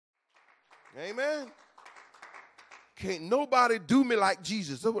Amen. Can't nobody do me like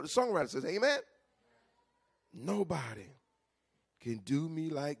Jesus. That's what the songwriter says. Amen. Nobody can do me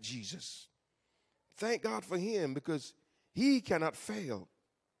like Jesus. Thank God for him because he cannot fail.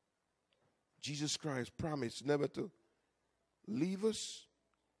 Jesus Christ promised never to leave us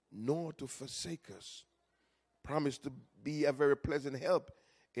nor to forsake us. Promised to be a very pleasant help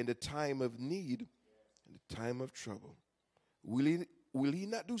in the time of need, in the time of trouble. Will he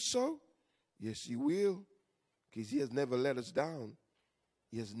not do so? Yes, he will, because he has never let us down.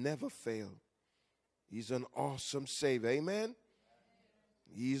 He has never failed. He's an awesome Savior. Amen?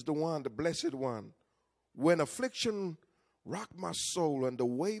 He's the one, the blessed one. When affliction rocked my soul and the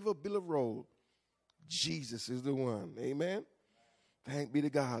wave of billow rolled, Jesus is the one. Amen? Thank be to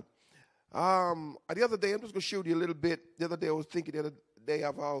God. The other day, I'm just going to show you a little bit. The other day, I was thinking the other day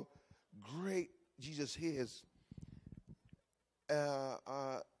of how great Jesus is.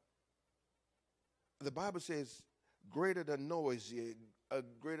 The Bible says, greater than Noah is here,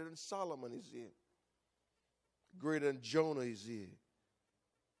 greater than Solomon is here, greater than Jonah is here.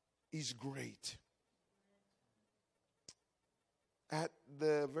 He's great. At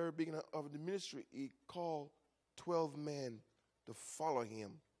the very beginning of the ministry, he called 12 men to follow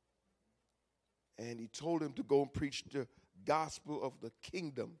him. And he told him to go and preach the gospel of the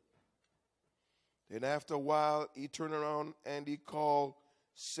kingdom. And after a while, he turned around and he called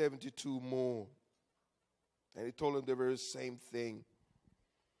 72 more. And he told them the very same thing.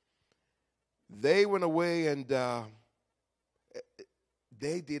 They went away and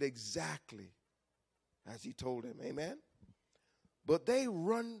they did exactly as he told them. Amen? But they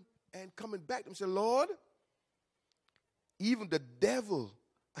run and coming back and say, Lord, even the devil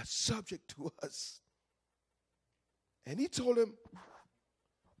are subject to us. And he told him,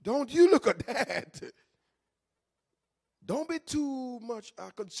 don't you look at that. Don't be too much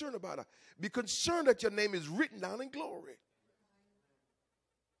concerned about it. Be concerned that your name is written down in glory.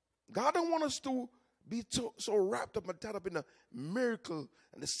 God don't want us to be so wrapped up and tied up in the miracle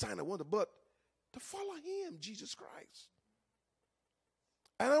and the sign of wonder, but to follow him, Jesus Christ.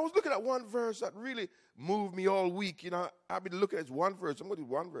 And I was looking at one verse that really moved me all week. You know, I've been looking at one verse. I'm going to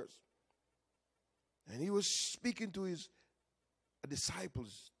do one verse. And he was speaking to his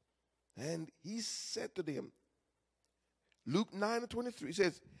disciples. And he said to them, Luke 9:23, he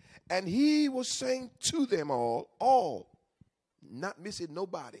says, and he was saying to them all, not missing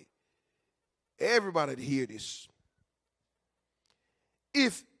nobody. Everybody to hear this.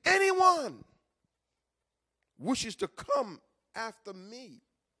 If anyone wishes to come after me,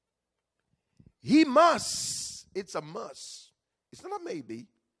 he must. It's a must. It's not a maybe.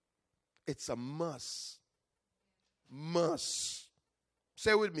 It's a must. Must.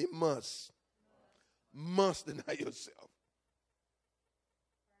 Say it with me, must. Must deny yourself.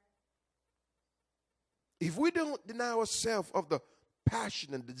 If we don't deny ourselves of the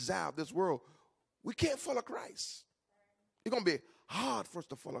passion and desire of this world, we can't follow Christ. It's going to be hard for us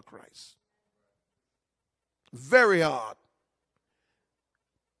to follow Christ. Very hard.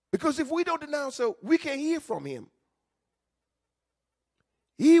 Because if we don't deny ourselves, we can't hear from him.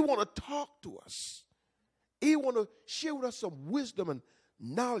 He want to talk to us. He want to share with us some wisdom and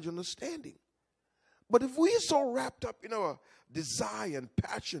knowledge and understanding. But if we're so wrapped up in our desire and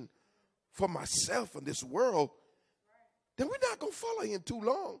passion for myself and this world, then we're not going to follow him too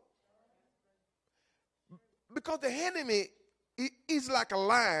long. Because the enemy is like a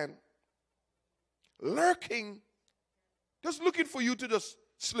lion lurking, just looking for you to just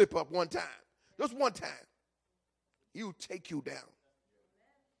slip up one time. Just one time. He'll take you down.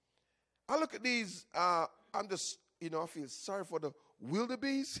 I look at these, I'm just, I feel sorry for the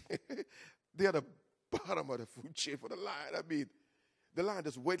wildebeest. They're at the bottom of the food chain for the lion. I mean, the lion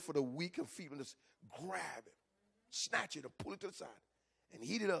just wait for the weak and feeble and just grab it, snatch it and pull it to the side and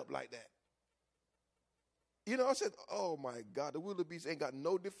heat it up like that. I said, oh my God, the wildebeest ain't got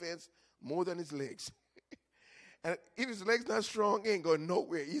no defense more than his legs. And if his legs not strong, he ain't going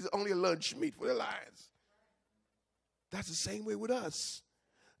nowhere. He's only a lunch meat for the lions. That's the same way with us.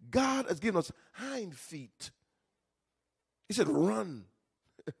 God has given us hind feet. He said, run.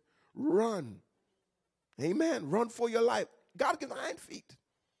 Run. Amen. Run for your life. God gives hind feet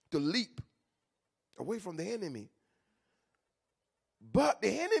to leap away from the enemy. But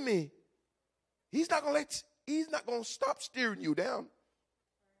the enemy, he's not going to stop steering you down.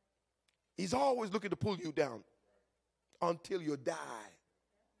 He's always looking to pull you down until you die.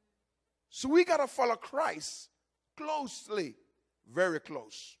 So we got to follow Christ closely, very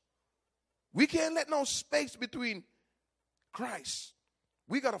close. We can't let no space between Christ.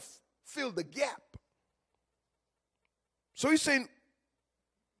 We got to fill the gap. So he's saying,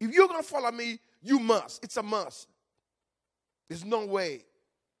 If you're going to follow me, you must. It's a must. There's no way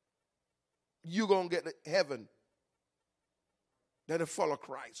you're going to get to heaven than to follow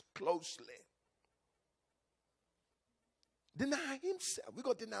Christ closely. Deny himself. We're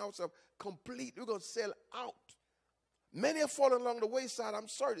going to deny ourselves completely. We're going to sell out. Many have fallen along the wayside. I'm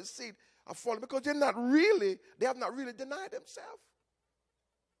sorry to see are falling because they have not really denied themselves.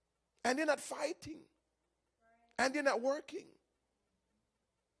 And they're not fighting. And they're not working.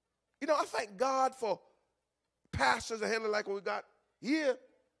 You know, I thank God for pastors and handling like what we got here.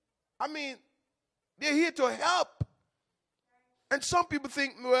 I mean, they're here to help. And some people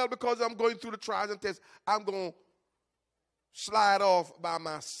think, well, because I'm going through the trials and tests, I'm going to slide off by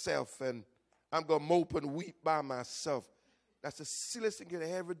myself and I'm going to mope and weep by myself. That's the silliest thing you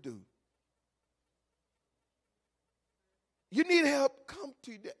can ever do. You need help, come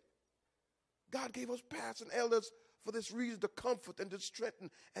to you. God gave us pastors and elders for this reason, to comfort and to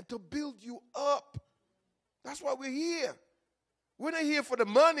strengthen and to build you up. That's why we're here. We're not here for the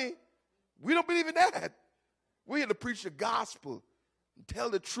money. We don't believe in that. We're here to preach the gospel and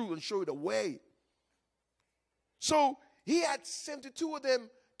tell the truth and show you the way. So he had 72 of them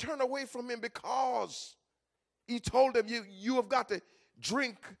turn away from him because he told them, you have got to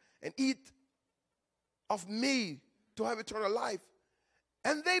drink and eat of me to have eternal life.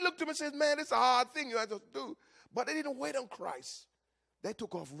 And they looked at him and said, man, it's a hard thing you have to do. But they didn't wait on Christ. They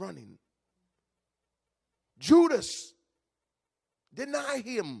took off running. Judas denied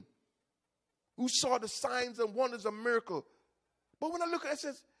him, who saw the signs and wonders of miracle. But when I look at it, it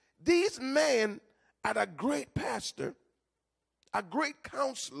says, these men had a great pastor, a great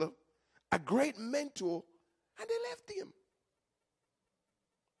counselor, a great mentor, and they left him.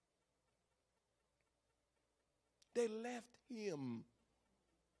 They left him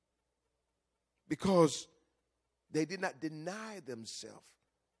because they did not deny themselves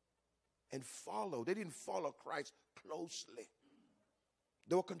and follow. They didn't follow Christ closely.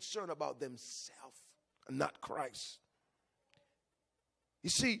 They were concerned about themselves and not Christ. You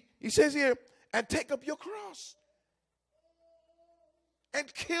see, he says here, and take up your cross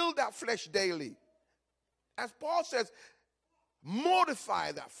and kill that flesh daily. As Paul says,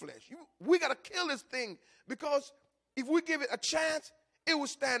 mortify that flesh. We got to kill this thing, because if we give it a chance, it will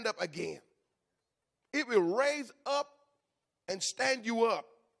stand up again. It will raise up and stand you up.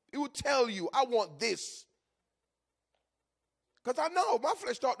 It will tell you, I want this. Because I know my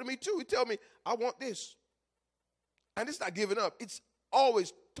flesh talk to me too. It tell me, I want this. And it's not giving up. It's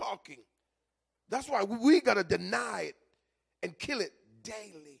always talking. That's why we got to deny it and kill it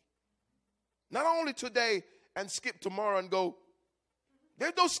daily. Not only today and skip tomorrow and go.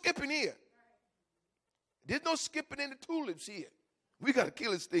 There's no skipping here. There's no skipping in the tulips here. We got to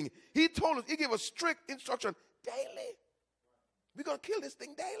kill this thing. He told us, he gave us strict instruction daily. We're going to kill this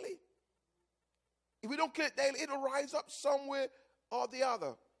thing daily. If we don't kill it daily, it'll rise up somewhere or the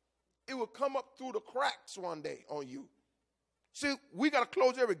other. It will come up through the cracks one day on you. See, we got to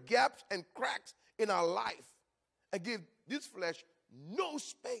close every gaps and cracks in our life and give this flesh no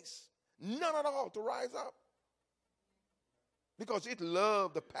space, none at all, to rise up. Because it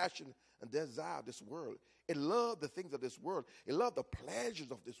loved the passion and desire of this world. It loved the things of this world. It loved the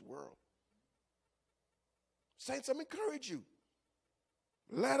pleasures of this world. Saints, I'm encouraging you.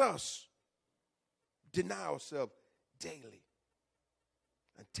 Let us deny ourselves daily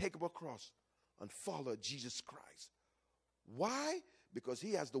and take up a cross and follow Jesus Christ. Why? Because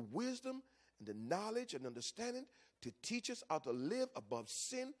he has the wisdom and the knowledge and understanding to teach us how to live above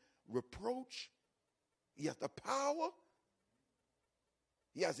sin, reproach. He has the power.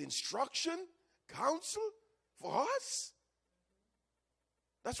 He has instruction, counsel for us.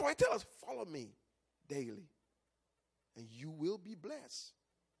 That's why he tells us, follow me daily. And you will be blessed.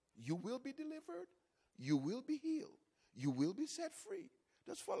 You will be delivered. You will be healed. You will be set free.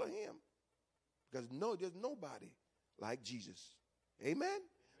 Just follow him. Because there's nobody like Jesus. Amen?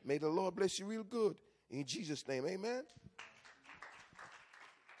 May the Lord bless you real good. In Jesus' name, amen.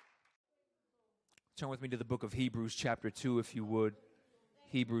 Turn with me to the book of Hebrews chapter 2, if you would.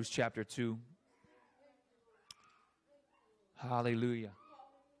 Hebrews chapter 2. Hallelujah.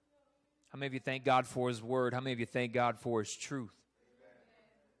 How many of you thank God for his word? How many of you thank God for his truth?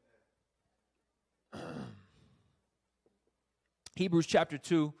 Hebrews chapter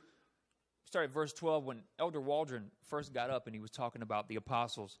 2, start at verse 12. When Elder Waldron first got up and he was talking about the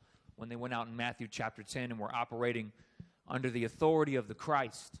apostles when they went out in Matthew chapter 10 and were operating under the authority of the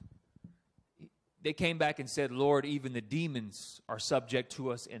Christ, they came back and said, Lord, even the demons are subject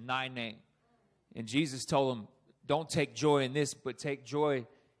to us in thy name. And Jesus told them, don't take joy in this, but take joy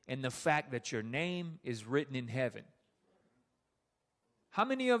in the fact that your name is written in heaven. How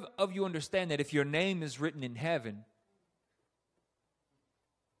many of you understand that if your name is written in heaven,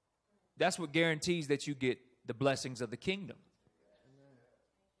 that's what guarantees that you get the blessings of the kingdom?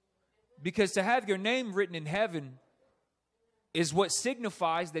 Because to have your name written in heaven is what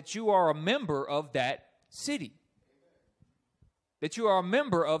signifies that you are a member of that city, that you are a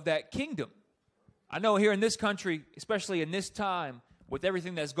member of that kingdom. I know here in this country, especially in this time, with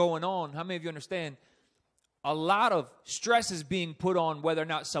everything that's going on, how many of you understand a lot of stress is being put on whether or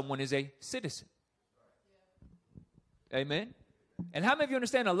not someone is a citizen? Amen. And how many of you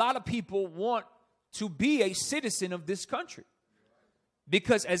understand a lot of people want to be a citizen of this country?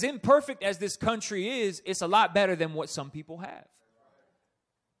 Because as imperfect as this country is, it's a lot better than what some people have.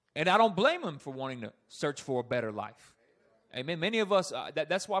 And I don't blame them for wanting to search for a better life. Amen. Many of us,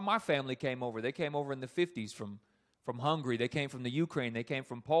 that's why my family came over. They came over in the 50s from Hungary. They came from the Ukraine. They came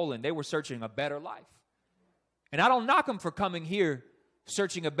from Poland. They were searching a better life. And I don't knock them for coming here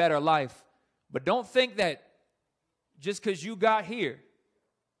searching a better life. But don't think that just because you got here,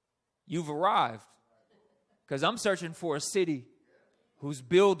 you've arrived. Because I'm searching for a city whose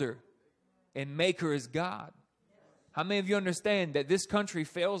builder and maker is God. How many of you understand that this country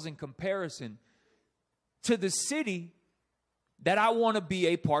fails in comparison to the city that I want to be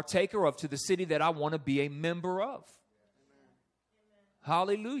a partaker of, to the city that I want to be a member of?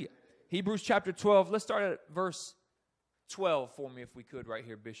 Hallelujah. Hebrews chapter 12. Let's start at verse 12 for me if we could right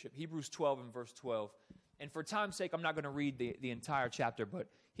here, Bishop. Hebrews 12 and verse 12. And for time's sake, I'm not going to read the entire chapter, but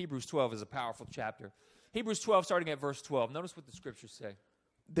Hebrews 12 is a powerful chapter. Hebrews 12, starting at verse 12. Notice what the scriptures say.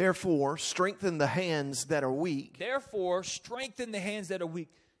 Therefore, strengthen the hands that are weak. Therefore, strengthen the hands that are weak.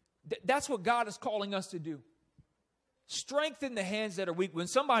 That's what God is calling us to do. Strengthen the hands that are weak. When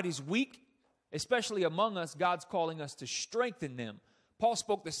somebody's weak, especially among us, God's calling us to strengthen them. Paul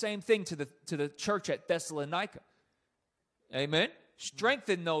spoke the same thing to the church at Thessalonica. Amen?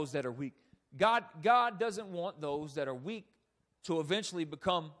 Strengthen those that are weak. God doesn't want those that are weak to eventually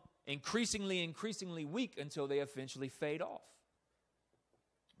become increasingly weak until they eventually fade off.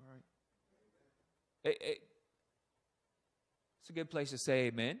 All right. It's a good place to say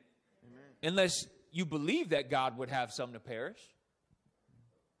amen. Amen. Unless you believe that God would have some to perish.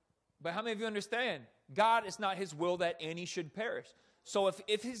 But how many of you understand? God, it's not his will that any should perish. So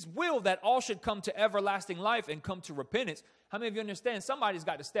if his will that all should come to everlasting life and come to repentance, how many of you understand somebody's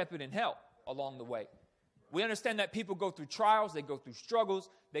got to step in and help along the way? We understand that people go through trials, they go through struggles,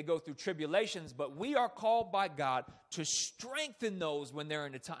 they go through tribulations, but we are called by God to strengthen those when they're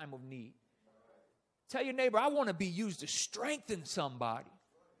in a time of need. Tell your neighbor, I want to be used to strengthen somebody.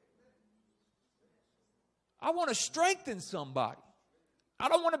 I want to strengthen somebody. I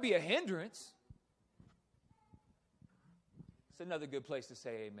don't want to be a hindrance. It's another good place to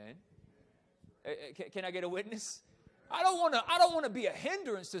say amen. Can I get a witness? I don't want to be a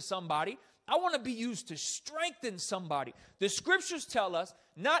hindrance to somebody. I want to be used to strengthen somebody. The scriptures tell us,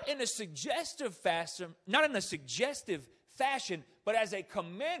 not in a suggestive fashion, but as a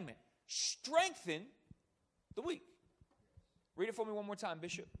commandment, strengthen the weak. Read it for me one more time,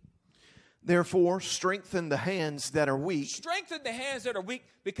 Bishop. Therefore, strengthen the hands that are weak. Strengthen the hands that are weak,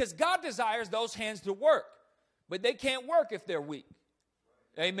 because God desires those hands to work. But they can't work if they're weak.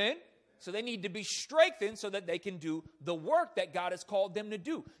 Amen? So they need to be strengthened so that they can do the work that God has called them to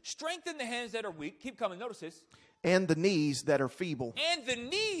do. Strengthen the hands that are weak. Keep coming. Notice this. And the knees that are feeble. And the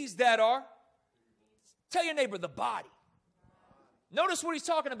knees that are, tell your neighbor, the body. Notice what he's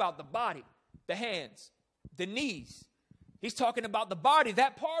talking about, the body, the hands, the knees. He's talking about the body,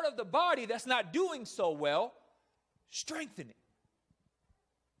 that part of the body that's not doing so well, strengthen it.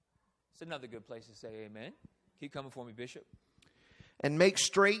 It's another good place to say amen. Keep coming for me, Bishop. And make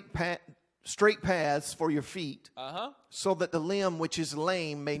straight paths for your feet, so that the limb which is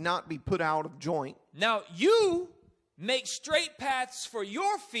lame may not be put out of joint. Now you make straight paths for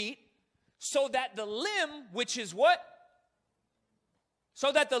your feet, so that the limb which is what?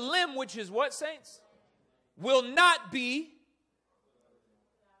 So that the limb which is what, saints? Will not be.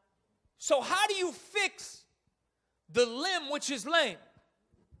 So how do you fix the limb which is lame?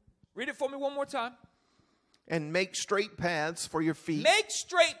 Read it for me one more time. And make straight paths for your feet. Make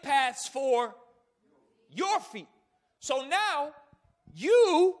straight paths for your feet. So now,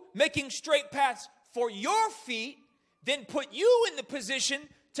 you making straight paths for your feet then put you in the position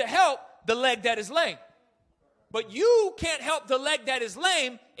to help the leg that is lame. But you can't help the leg that is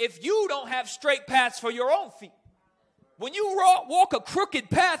lame if you don't have straight paths for your own feet. When you walk a crooked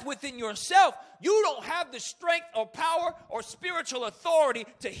path within yourself, you don't have the strength or power or spiritual authority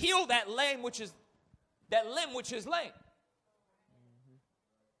to heal that limb which is lame.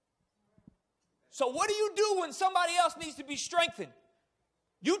 So what do you do when somebody else needs to be strengthened?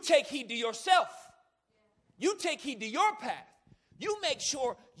 You take heed to yourself. You take heed to your path. You make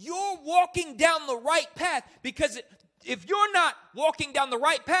sure you're walking down the right path, because if you're not walking down the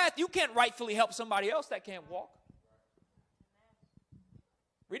right path, you can't rightfully help somebody else that can't walk.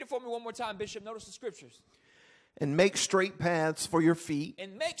 Read it for me one more time, Bishop. Notice the scriptures. And make straight paths for your feet.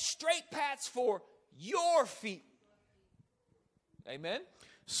 And make straight paths for your feet. Amen.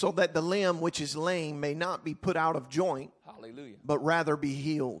 So that the limb which is lame may not be put out of joint. Hallelujah. But rather be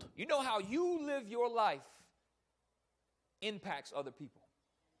healed. You know how you live your life impacts other people.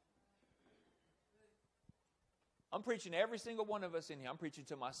 I'm preaching to every single one of us in here. I'm preaching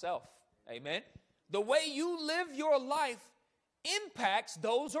to myself. Amen. The way you live your life impacts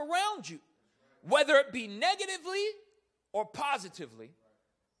those around you. Whether it be negatively or positively,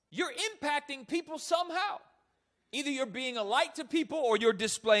 you're impacting people somehow. Either you're being a light to people or you're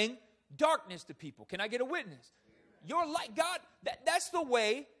displaying darkness to people. Can I get a witness? Your light, God, that's the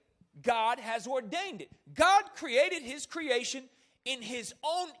way God has ordained it. God created his creation in his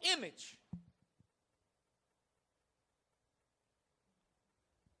own image.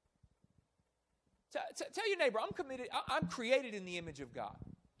 Tell your neighbor, I'm created in the image of God.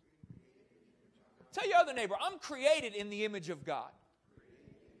 Tell your other neighbor, I'm created in the image of God.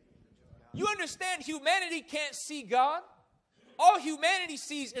 You understand, humanity can't see God. All humanity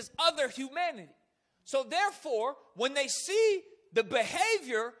sees is other humanity. So therefore, when they see the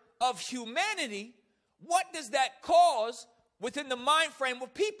behavior of humanity, what does that cause within the mind frame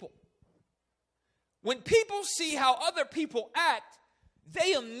of people? When people see how other people act,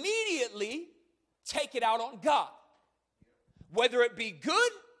 they immediately take it out on God, whether it be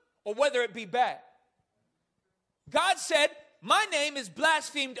good or whether it be bad. God said, my name is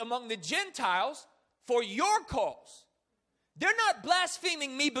blasphemed among the Gentiles for your cause. They're not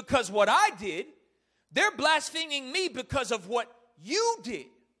blaspheming me because what I did. They're blaspheming me because of what you did.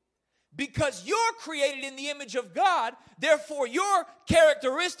 Because you're created in the image of God, therefore your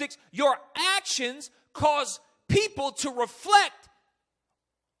characteristics, your actions cause people to reflect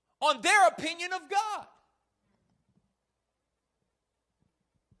on their opinion of God.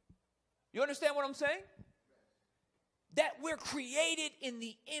 You understand what I'm saying? That we're created in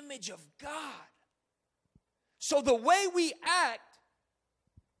the image of God. So the way we act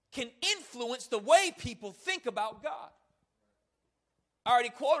can influence the way people think about God. I already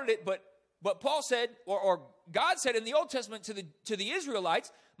quoted it, but Paul said, or God said in the Old Testament to the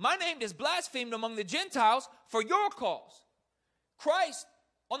Israelites, my name is blasphemed among the Gentiles for your cause. Christ,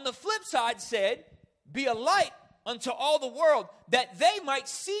 on the flip side, said, be a light unto all the world, that they might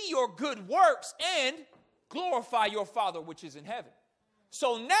see your good works and glorify your Father which is in heaven.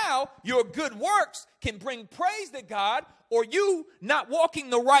 So now your good works can bring praise to God, or you not walking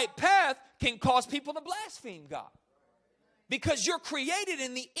the right path can cause people to blaspheme God. Because you're created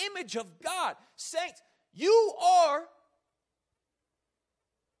in the image of God. Saints, you are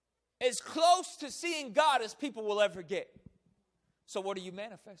as close to seeing God as people will ever get. So what are you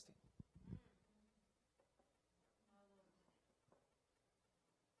manifesting?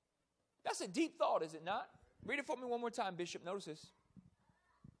 That's a deep thought, is it not? Read it for me one more time, Bishop. Notice this.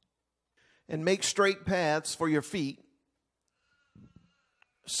 And make straight paths for your feet,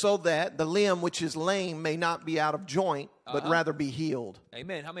 so that the limb which is lame may not be out of joint, but rather be healed.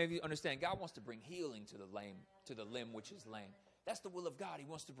 Amen. How many of you understand God wants to bring healing to the limb which is lame? That's the will of God. He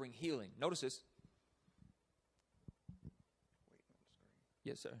wants to bring healing. Notice this.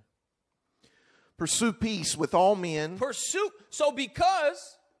 Yes, sir. Pursue peace with all men. So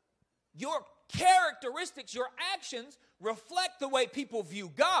because your characteristics, your actions reflect the way people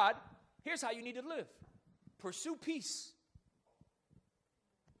view God, here's how you need to live. Pursue peace.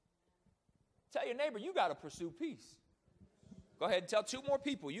 Tell your neighbor, you got to pursue peace. Go ahead and tell two more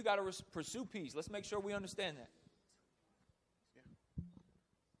people, you got to pursue peace. Let's make sure we understand that.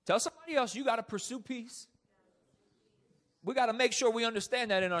 Tell somebody else, you got to pursue peace. We got to make sure we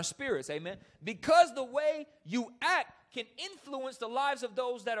understand that in our spirits, amen? Because the way you act can influence the lives of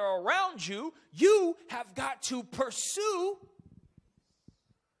those that are around you, you have got to pursue.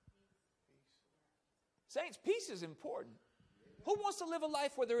 Saints, peace is important. Who wants to live a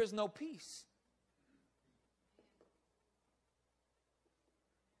life where there is no peace?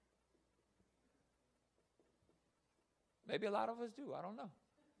 Maybe a lot of us do. I don't know.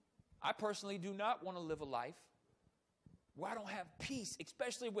 I personally do not want to live a life where I don't have peace,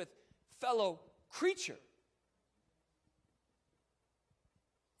 especially with fellow creature,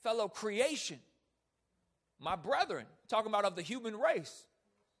 fellow creation, my brethren, talking about of the human race.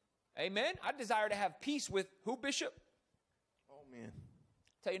 Amen. I desire to have peace with who, Bishop? Oh, man.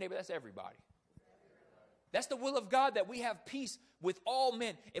 Tell your neighbor, that's everybody. That's the will of God, that we have peace with all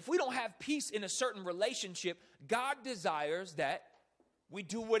men. If we don't have peace in a certain relationship, God desires that we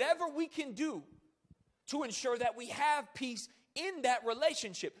do whatever we can do to ensure that we have peace in that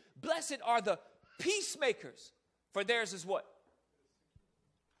relationship. Blessed are the peacemakers, for theirs is what?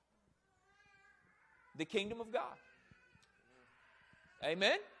 The kingdom of God.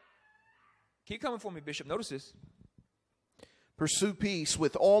 Amen? Keep coming for me, Bishop. Notice this. Pursue peace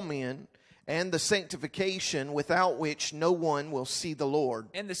with all men and the sanctification without which no one will see the Lord.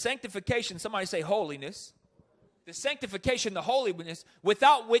 And the sanctification, somebody say holiness. The sanctification, the holiness,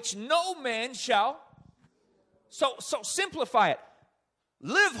 without which no man shall. So simplify it.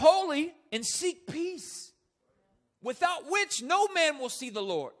 Live holy and seek peace, without which no man will see the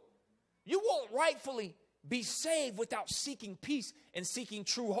Lord. You won't rightfully be saved without seeking peace and seeking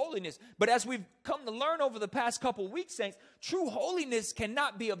true holiness. But as we've come to learn over the past couple of weeks, saints, true holiness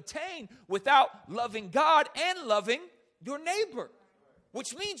cannot be obtained without loving God and loving your neighbor.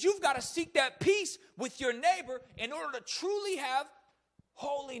 Which means you've got to seek that peace with your neighbor in order to truly have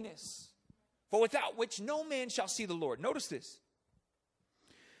holiness. For without which no man shall see the Lord. Notice this.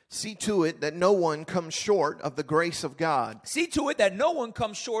 See to it that no one comes short of the grace of God. See to it that no one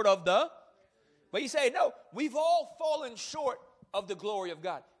comes short of the. But you say, no, we've all fallen short of the glory of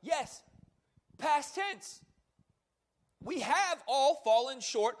God. Yes, past tense. We have all fallen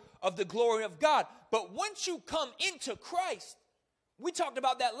short of the glory of God. But once you come into Christ, we talked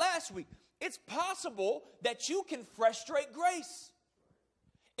about that last week. It's possible that you can frustrate grace.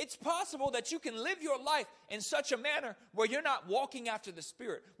 It's possible that you can live your life in such a manner where you're not walking after the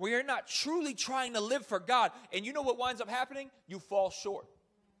Spirit, where you're not truly trying to live for God. And you know what winds up happening? You fall short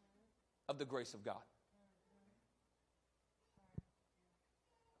of the grace of God.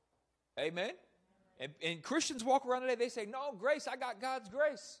 Amen? And Christians walk around today, they say, no, grace, I got God's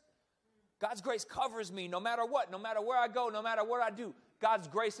grace. God's grace covers me no matter what, no matter where I go, no matter what I do. God's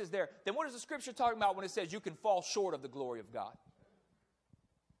grace is there. Then what is the scripture talking about when it says you can fall short of the glory of God?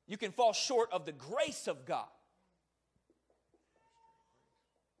 You can fall short of the grace of God.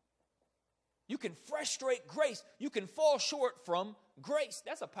 You can frustrate grace. You can fall short from grace.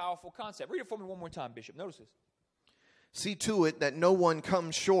 That's a powerful concept. Read it for me one more time, Bishop. Notice this. See to it that no one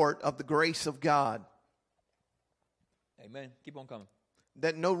comes short of the grace of God. Amen. Keep on coming.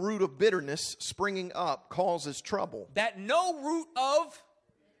 That no root of bitterness springing up causes trouble. That no root of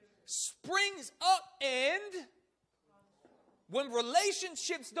springs up, and when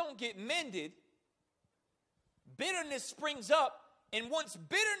relationships don't get mended, bitterness springs up. And once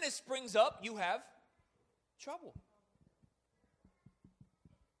bitterness springs up, you have trouble.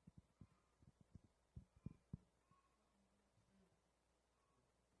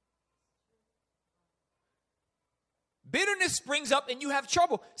 Bitterness springs up and you have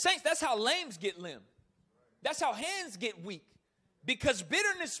trouble. Saints, that's how lames get limb. That's how hands get weak. Because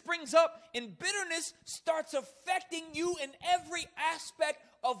bitterness springs up and bitterness starts affecting you in every aspect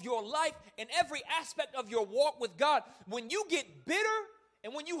of your life, in every aspect of your walk with God. When you get bitter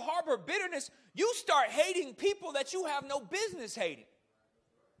and when you harbor bitterness, you start hating people that you have no business hating.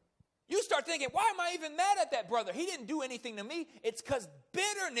 You start thinking, why am I even mad at that brother? He didn't do anything to me. It's because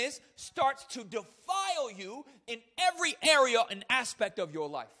bitterness starts to defile you in every area and aspect of your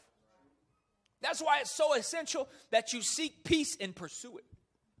life. That's why it's so essential that you seek peace and pursue it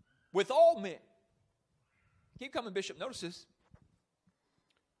with all men. Keep coming, Bishop. Notice this.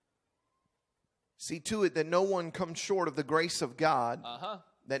 See to it that no one comes short of the grace of God.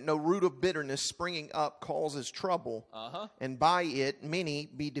 That no root of bitterness springing up causes trouble, and by it many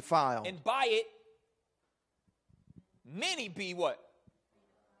be defiled. And by it, many be what?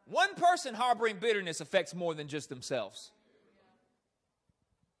 One person harboring bitterness affects more than just themselves.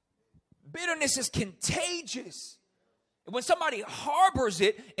 Bitterness is contagious. And when somebody harbors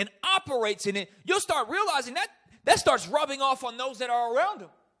it and operates in it, you'll start realizing that starts rubbing off on those that are around them.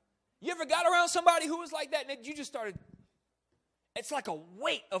 You ever got around somebody who was like that and you just started... It's like a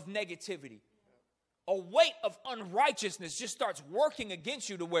weight of negativity. A weight of unrighteousness just starts working against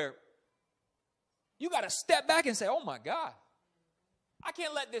you to where you got to step back and say, oh my God, I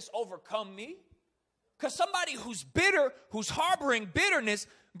can't let this overcome me. Because somebody who's bitter, who's harboring bitterness,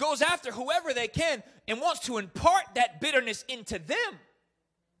 goes after whoever they can and wants to impart that bitterness into them.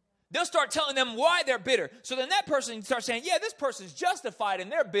 They'll start telling them why they're bitter. So then that person starts saying, yeah, this person's justified in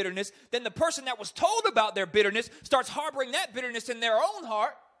their bitterness. Then the person that was told about their bitterness starts harboring that bitterness in their own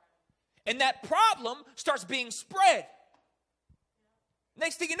heart. And that problem starts being spread.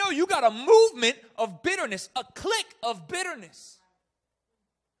 Next thing you know, you got a movement of bitterness, a clique of bitterness.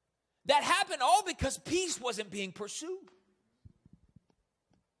 That happened all because peace wasn't being pursued.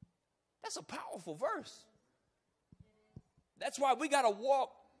 That's a powerful verse. That's why we got to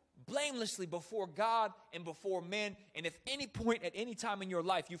walk blamelessly before God and before men. And if any point at any time in your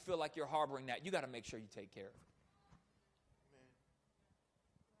life you feel like you're harboring that, you got to make sure you take care of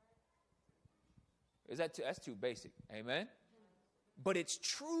it. That's too basic. Amen? But it's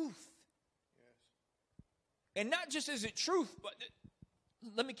truth. And not just is it truth, but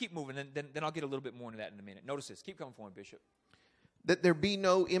let me keep moving, and then I'll get a little bit more into that in a minute. Notice this. Keep coming for me, Bishop. That there be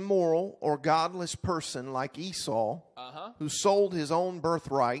no immoral or godless person like Esau, who sold his own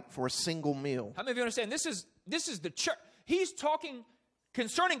birthright for a single meal. How many of you understand? This is the church. He's talking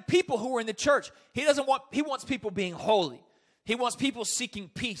concerning people who are in the church. He wants people being holy. He wants people seeking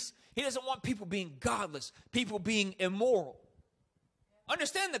peace. He doesn't want people being godless, people being immoral.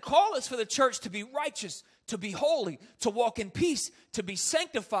 Understand the call is for the church to be righteous, to be holy, to walk in peace, to be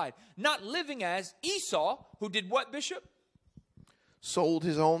sanctified, not living as Esau, who did what, Bishop? Sold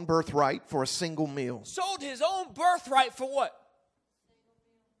his own birthright for a single meal. Sold his own birthright for what?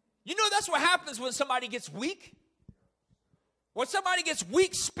 You know that's what happens when somebody gets weak. When somebody gets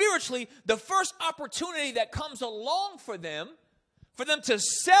weak spiritually, the first opportunity that comes along for them to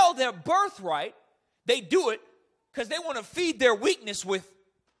sell their birthright, they do it because they want to feed their weakness with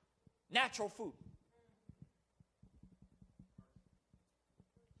natural food.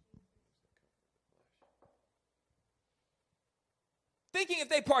 Thinking if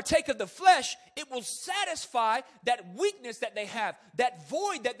they partake of the flesh, it will satisfy that weakness that they have, that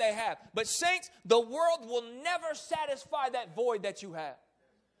void that they have. But saints, the world will never satisfy that void that you have.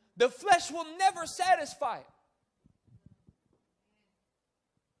 The flesh will never satisfy it.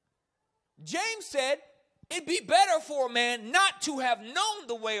 James said, it'd be better for a man not to have known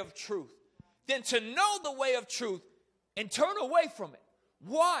the way of truth than to know the way of truth and turn away from it.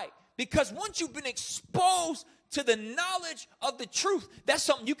 Why? Because once you've been exposed to the knowledge of the truth, that's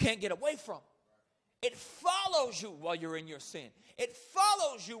something you can't get away from. It follows you while you're in your sin. It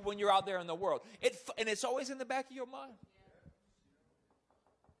follows you when you're out there in the world. And it's always in the back of your mind.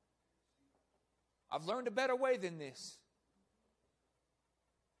 I've learned a better way than this.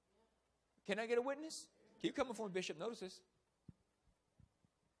 Can I get a witness? Keep coming for me, Bishop. Notice this.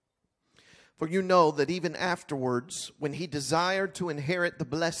 For you know that even afterwards, when he desired to inherit the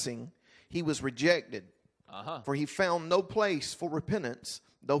blessing, he was rejected. For he found no place for repentance,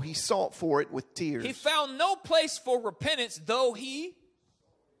 though he sought for it with tears. He found no place for repentance, though he...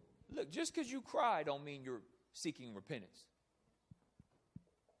 Look, just because you cry don't mean you're seeking repentance.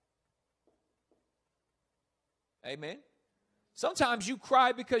 Amen? Sometimes you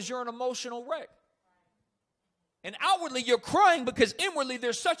cry because you're an emotional wreck. And outwardly you're crying because inwardly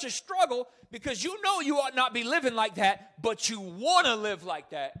there's such a struggle because you know you ought not be living like that, but you want to live like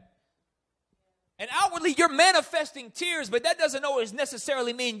that. And outwardly you're manifesting tears, but that doesn't always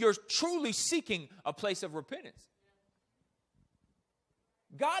necessarily mean you're truly seeking a place of repentance.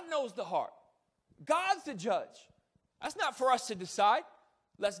 God knows the heart. God's the judge. That's not for us to decide,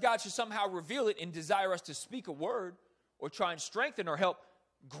 lest God should somehow reveal it and desire us to speak a word or try and strengthen or help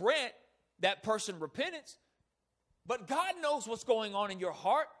grant that person repentance. But God knows what's going on in your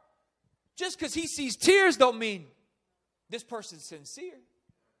heart. Just because he sees tears don't mean this person's sincere.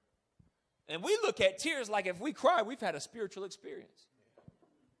 And we look at tears like if we cry, we've had a spiritual experience.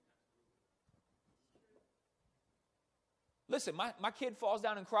 Listen, my kid falls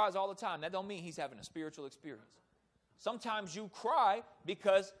down and cries all the time. That don't mean he's having a spiritual experience. Sometimes you cry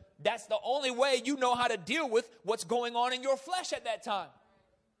because that's the only way you know how to deal with what's going on in your flesh at that time.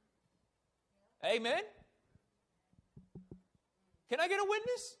 Amen? Can I get a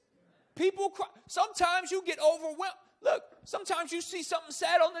witness? People cry. Sometimes you get overwhelmed. Look, sometimes you see something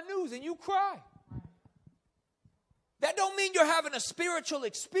sad on the news and you cry. That don't mean you're having a spiritual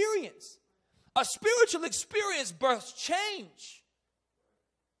experience. A spiritual experience births change.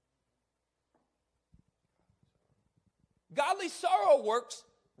 Godly sorrow works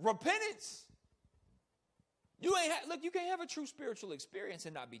repentance. You can't have a true spiritual experience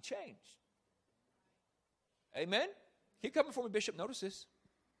and not be changed. Amen? Keep coming for me, Bishop. Notice this.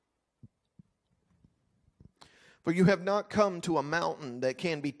 For you have not come to a mountain that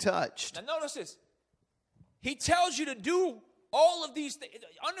can be touched. Now notice this. He tells you to do all of these things.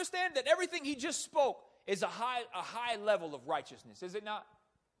 Understand that everything he just spoke is a high level of righteousness, is it not?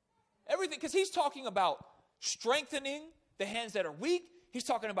 Everything, because he's talking about strengthening the hands that are weak. He's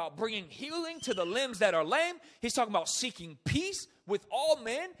talking about bringing healing to the limbs that are lame. He's talking about seeking peace with all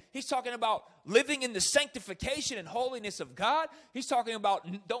men. He's talking about living in the sanctification and holiness of God. He's talking about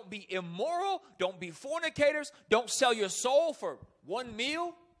don't be immoral, don't be fornicators, don't sell your soul for one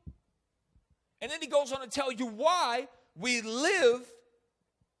meal. And then he goes on to tell you why we live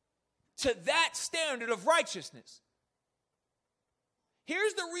to that standard of righteousness.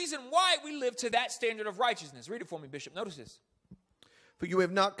 Here's the reason why we live to that standard of righteousness. Read it for me, Bishop. Notice this. For you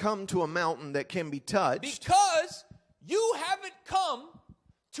have not come to a mountain that can be touched. Because you haven't come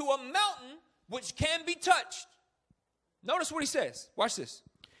to a mountain which can be touched. Notice what he says. Watch this.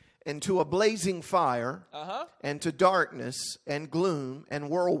 And to a blazing fire, and to darkness and gloom and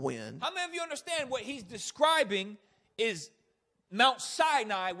whirlwind. How many of you understand what he's describing is Mount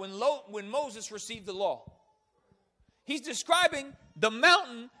Sinai when Moses received the law? He's describing the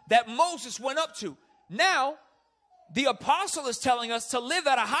mountain that Moses went up to. Now, the apostle is telling us to live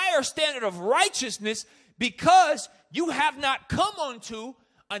at a higher standard of righteousness because you have not come unto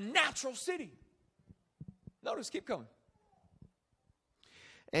a natural city. Notice, keep going.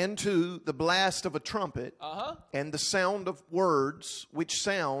 And to the blast of a trumpet, and the sound of words, which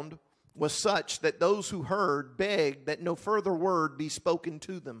sound was such that those who heard begged that no further word be spoken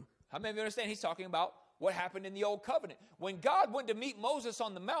to them. How many of you understand he's talking about what happened in the old covenant? When God went to meet Moses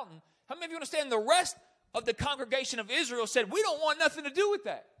on the mountain, how many of you understand the rest of the congregation of Israel said, we don't want nothing to do with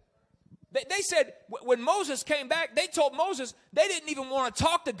that. They said, when Moses came back, they told Moses they didn't even want to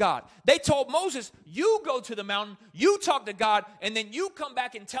talk to God. They told Moses, you go to the mountain, you talk to God, and then you come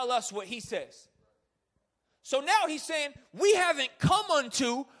back and tell us what he says. So now he's saying, we haven't come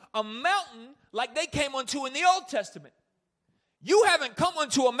unto a mountain like they came unto in the Old Testament. You haven't come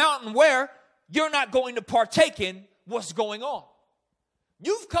unto a mountain where you're not going to partake in what's going on.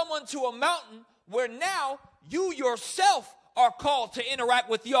 You've come unto a mountain where now you yourself are called to interact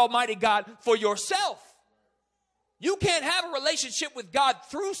with the Almighty God for yourself. You can't have a relationship with God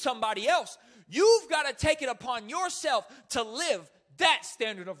through somebody else. You've got to take it upon yourself to live that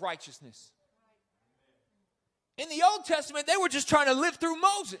standard of righteousness. In the Old Testament, they were just trying to live through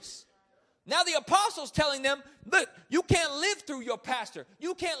Moses. Now the apostles telling them, look, you can't live through your pastor.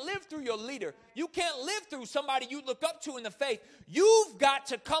 You can't live through your leader. You can't live through somebody you look up to in the faith. You've got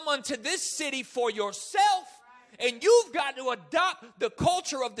to come unto this city for yourself. And you've got to adopt the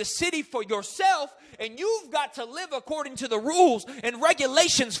culture of the city for yourself. And you've got to live according to the rules and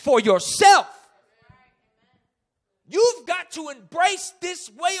regulations for yourself. You've got to embrace this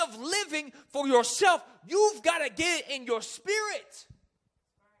way of living for yourself. You've got to get it in your spirit.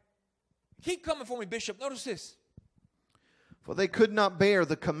 Keep coming for me, Bishop. Notice this. For they could not bear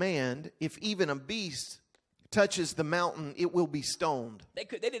the command, if even a beast touches the mountain, it will be stoned. They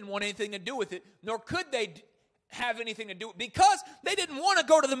didn't want anything to do with it, nor could they have anything to do with it. Because they didn't want to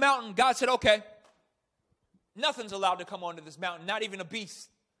go to the mountain, God said, okay, nothing's allowed to come onto this mountain, not even a beast,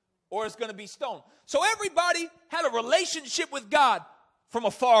 or it's going to be stoned. So everybody had a relationship with God from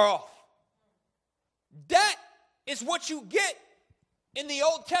afar off. That is what you get in the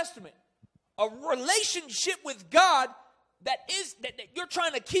Old Testament. A relationship with God that you're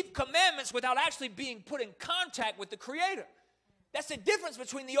trying to keep commandments without actually being put in contact with the Creator. That's the difference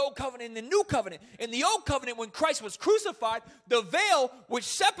between the Old Covenant and the New Covenant. In the Old Covenant, when Christ was crucified, the veil which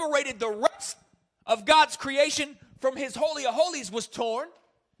separated the rest of God's creation from his Holy of Holies was torn,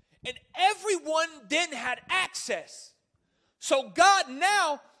 and everyone then had access. So God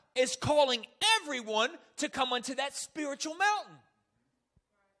now is calling everyone to come unto that spiritual mountain.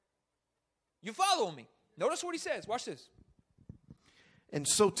 You follow me? Notice what he says. Watch this. And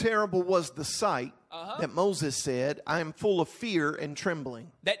so terrible was the sight that Moses said, I am full of fear and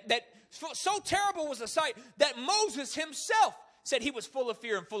trembling. So terrible was the sight that Moses himself said he was full of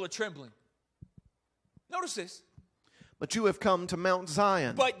fear and full of trembling. Notice this. But you have come to Mount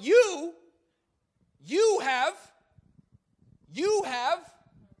Zion. But you have,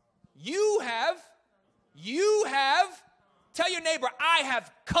 tell your neighbor, I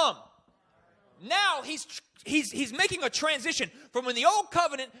have come. Now he's making a transition from in the old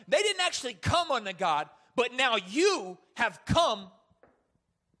covenant, they didn't actually come unto God, but now you have come.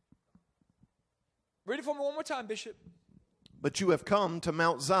 Read it for me one more time, Bishop. But you have come to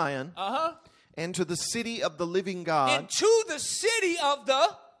Mount Zion and to the city of the living God. And to the city of the...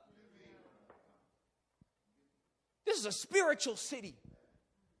 This is a spiritual city.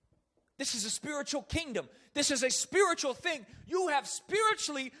 This is a spiritual kingdom. This is a spiritual thing. You have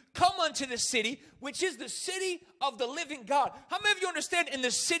spiritually come unto the city, which is the city of the living God. How many of you understand in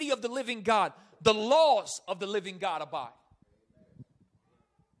the city of the living God, the laws of the living God abide?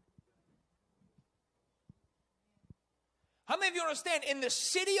 How many of you understand in the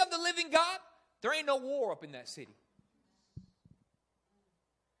city of the living God, there ain't no war up in that city?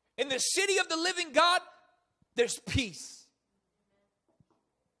 In the city of the living God, there's peace.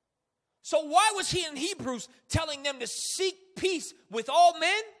 So why was he in Hebrews telling them to seek peace with all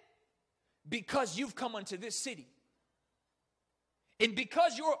men? Because you've come unto this city. And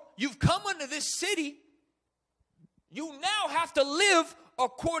because you've come unto this city, You now have to live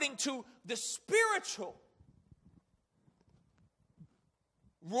according to the spiritual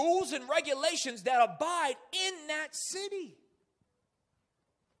rules and regulations that abide in that city.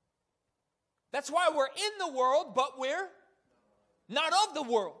 That's why we're in the world, but we're not of the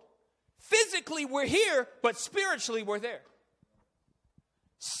world. Physically, we're here, but spiritually, we're there.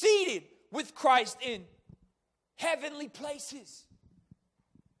 Seated with Christ in heavenly places.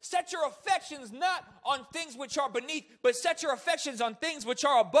 Set your affections not on things which are beneath, but set your affections on things which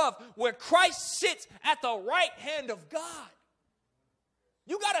are above, where Christ sits at the right hand of God.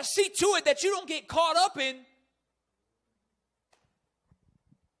 You got to see to it that you don't get caught up in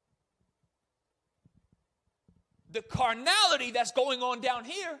the carnality that's going on down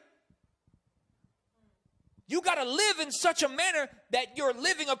here. You got to live in such a manner that you're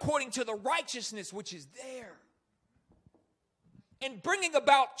living according to the righteousness which is there. And bringing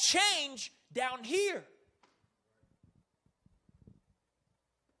about change down here.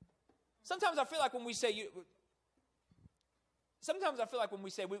 Sometimes I feel like when we say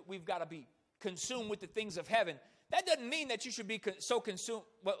we've got to be consumed with the things of heaven, that doesn't mean that you should be so consumed.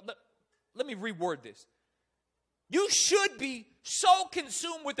 Well, let me reword this. You should be so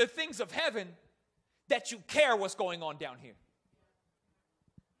consumed with the things of heaven that you care what's going on down here.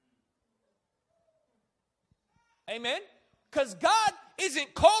 Amen? Because God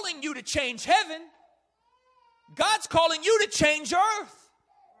isn't calling you to change heaven. God's calling you to change earth.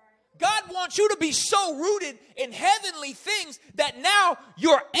 God wants you to be so rooted in heavenly things that now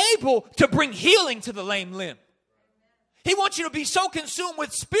you're able to bring healing to the lame limb. He wants you to be so consumed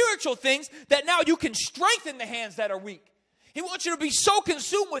with spiritual things that now you can strengthen the hands that are weak. He wants you to be so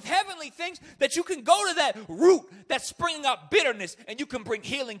consumed with heavenly things that you can go to that root that's springing up bitterness and you can bring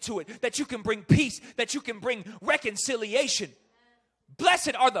healing to it, that you can bring peace, that you can bring reconciliation.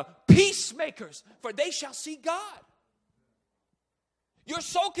 Blessed are the peacemakers, for they shall see God. You're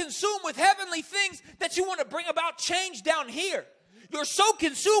so consumed with heavenly things that you want to bring about change down here. You're so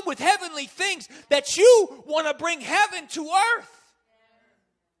consumed with heavenly things that you want to bring heaven to earth.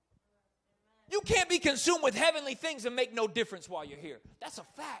 You can't be consumed with heavenly things and make no difference while you're here. That's a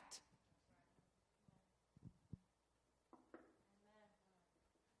fact.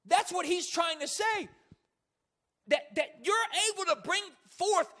 That's what he's trying to say. That you're able to bring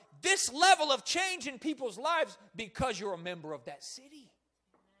forth this level of change in people's lives because you're a member of that city.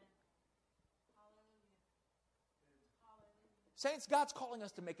 Saints, God's calling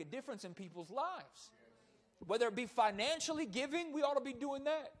us to make a difference in people's lives. Whether it be financially giving, we ought to be doing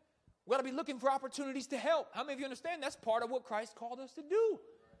that. We ought to be looking for opportunities to help. How many of you understand that's part of what Christ called us to do?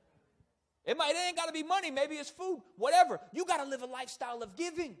 It ain't got to be money. Maybe it's food. Whatever. You got to live a lifestyle of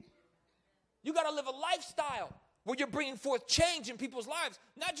giving. You got to live a lifestyle where you're bringing forth change in people's lives.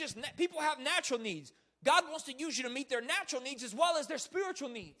 Not just people have natural needs. God wants to use you to meet their natural needs as well as their spiritual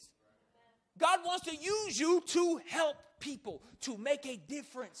needs. God wants to use you to help people, to make a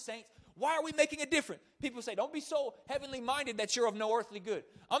difference, saints. Why are we making a difference? People say, don't be so heavenly minded that you're of no earthly good.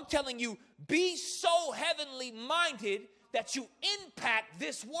 I'm telling you, be so heavenly minded that you impact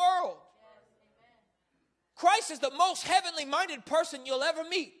this world. Christ is the most heavenly minded person you'll ever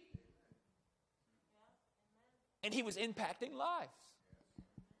meet. And he was impacting lives.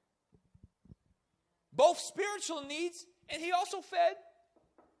 Both spiritual needs, and he also fed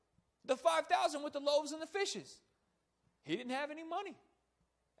the 5,000 with the loaves and the fishes. He didn't have any money.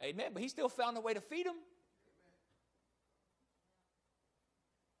 Amen. But he still found a way to feed them.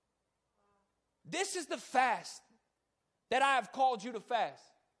 This is the fast that I have called you to fast.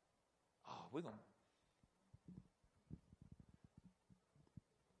 Oh, we're going to.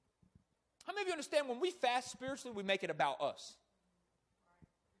 How many of you understand when we fast spiritually, we make it about us?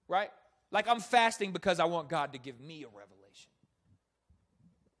 Right? Like I'm fasting because I want God to give me a revelation.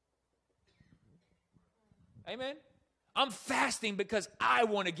 Amen? I'm fasting because I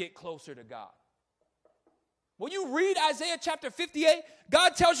want to get closer to God. When you read Isaiah chapter 58,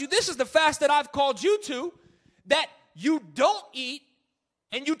 God tells you this is the fast that I've called you to, that you don't eat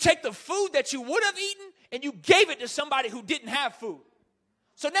and you take the food that you would have eaten and you gave it to somebody who didn't have food.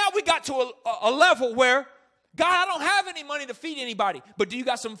 So now we got to a level where, God, I don't have any money to feed anybody, but do you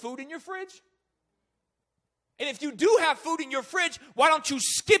got some food in your fridge? And if you do have food in your fridge, why don't you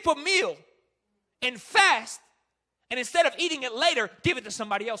skip a meal and fast, and instead of eating it later, give it to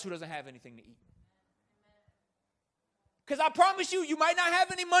somebody else who doesn't have anything to eat? Because I promise you, you might not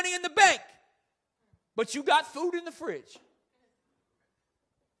have any money in the bank, but you got food in the fridge.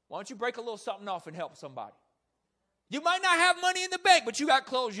 Why don't you break a little something off and help somebody? You might not have money in the bank, but you got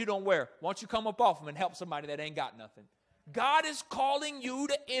clothes you don't wear. Why don't you come up off them and help somebody that ain't got nothing? God is calling you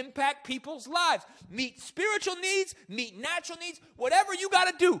to impact people's lives. Meet spiritual needs, meet natural needs, whatever you got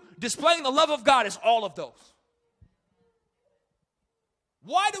to do. Displaying the love of God is all of those.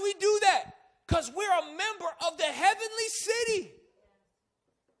 Why do we do that? Because we're a member of the heavenly city.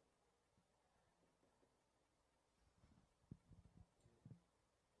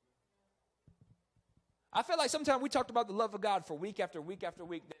 I feel like sometimes we talked about the love of God for week after week after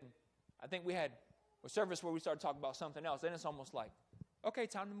week. Then I think we had a service where we started talking about something else. Then it's almost like, okay,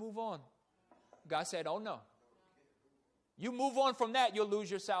 time to move on. God said, oh no. You move on from that, you'll lose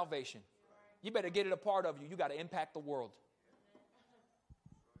your salvation. You better get it a part of you. You got to impact the world.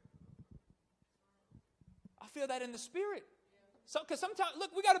 I feel that in the spirit. So, because sometimes,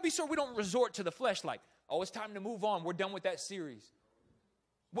 look, we got to be sure we don't resort to the flesh like, oh, it's time to move on. We're done with that series.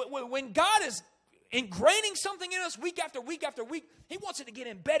 When God is ingraining something in us week after week after week, he wants it to get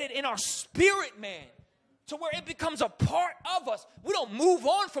embedded in our spirit, man, to where it becomes a part of us. We don't move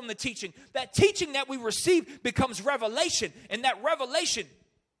on from the teaching. That teaching that we receive becomes revelation, and that revelation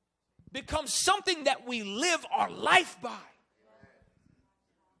becomes something that we live our life by.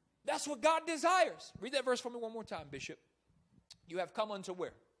 That's what God desires. Read that verse for me one more time, Bishop. You have come unto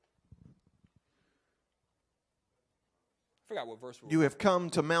where? I forgot what verse we're You have come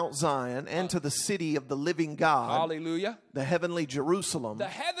to Mount Zion and to the city of the living God. Hallelujah. The heavenly Jerusalem. The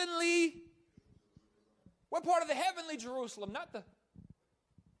heavenly. We're part of the heavenly Jerusalem, not the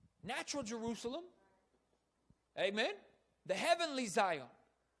natural Jerusalem. Amen. The heavenly Zion.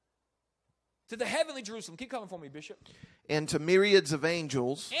 To the heavenly Jerusalem. Keep coming for me, Bishop. And to myriads of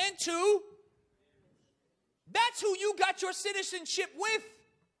angels. And to. That's who you got your citizenship with.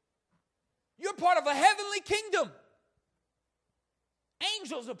 You're part of a heavenly kingdom.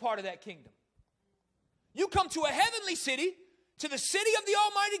 Angels are part of that kingdom. You come to a heavenly city, to the city of the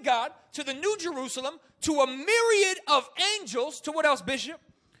Almighty God, to the New Jerusalem, to a myriad of angels. To what else, Bishop?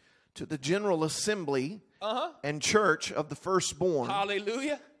 To the general assembly and church of the firstborn.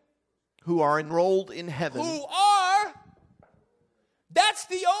 Hallelujah. Who are enrolled in heaven. That's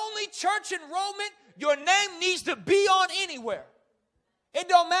the only church enrollment your name needs to be on anywhere. It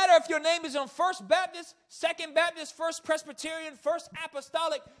don't matter if your name is on First Baptist, Second Baptist, First Presbyterian, First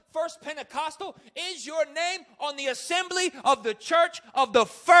Apostolic, First Pentecostal. Is your name on the assembly of the church of the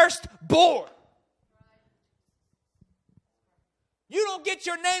firstborn? You don't get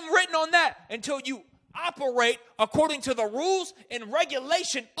your name written on that until you operate according to the rules and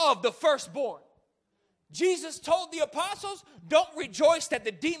regulation of the firstborn. Jesus told the apostles, don't rejoice that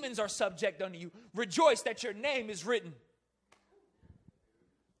the demons are subject unto you. Rejoice that your name is written.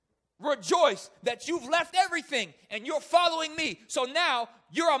 Rejoice that you've left everything and you're following me. So now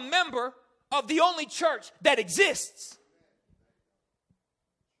you're a member of the only church that exists.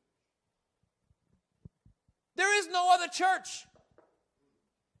 There is no other church.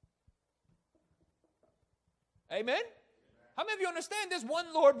 Amen? How many of you understand there's one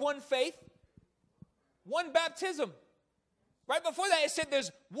Lord, one faith, one baptism? Right before that it said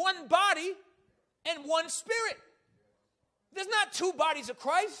there's one body and one spirit. There's not two bodies of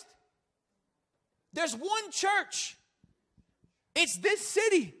Christ. There's one church. It's this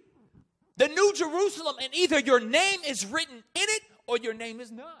city, the New Jerusalem, and either your name is written in it or your name is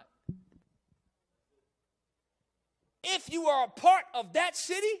not. If you are a part of that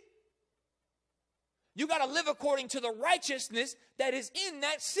city, you got to live according to the righteousness that is in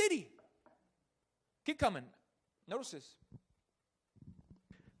that city. Keep coming. Notice this.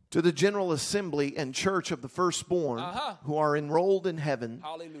 To the general assembly and church of the firstborn who are enrolled in heaven.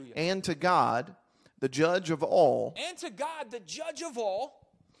 Hallelujah. And to God, the judge of all. And to God, the judge of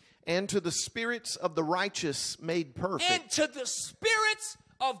all. And to the spirits of the righteous made perfect. And to the spirits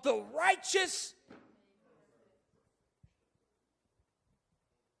of the righteous.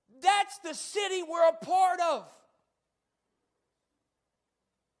 That's the city we're a part of.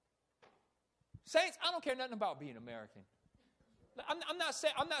 Saints, I don't care nothing about being American. I'm not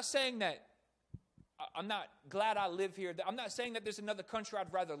saying that I'm not glad I live here. I'm not saying that there's another country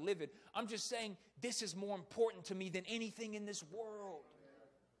I'd rather live in. I'm just saying this is more important to me than anything in this world.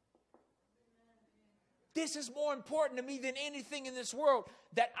 This is more important to me than anything in this world,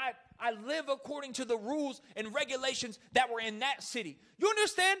 that I live according to the rules and regulations that were in that city. You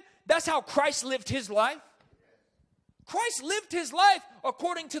understand? That's how Christ lived his life. Christ lived his life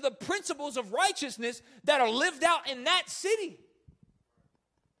according to the principles of righteousness that are lived out in that city.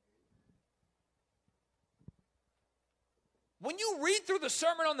 When you read through the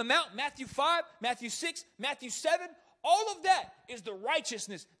Sermon on the Mount, Matthew 5, Matthew 6, Matthew 7, all of that is the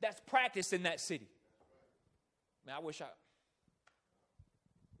righteousness that's practiced in that city. Man, I wish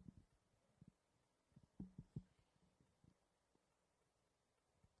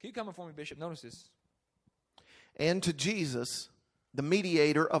Keep coming for me, Bishop. Notice this. And to Jesus, the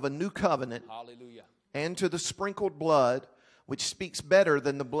mediator of a new covenant. Hallelujah. And to the sprinkled blood, which speaks better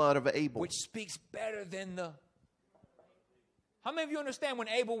than the blood of Abel. Which speaks better than the... How many of you understand when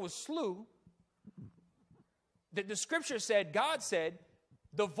Abel was slew, that the scripture said, God said,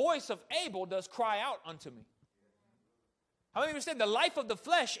 the voice of Abel does cry out unto me. How many of you understand the life of the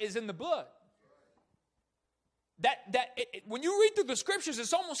flesh is in the blood? When you read through the scriptures,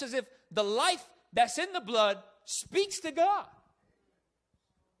 it's almost as if the life that's in the blood speaks to God.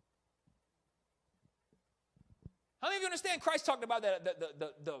 How many of you understand Christ talked about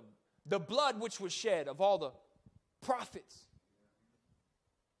that the blood which was shed of all the prophets?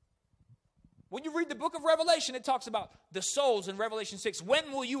 When you read the book of Revelation, it talks about the souls in Revelation 6.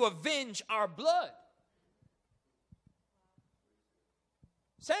 When will you avenge our blood?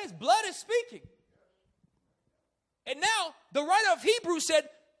 Saints, blood is speaking. And now, the writer of Hebrews said,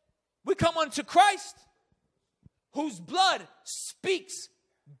 we come unto Christ, whose blood speaks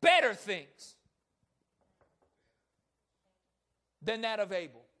better things than that of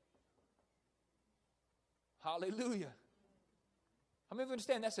Abel. Hallelujah. How many of you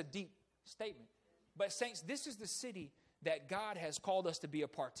understand that's a deep statement? But saints, this is the city that God has called us to be a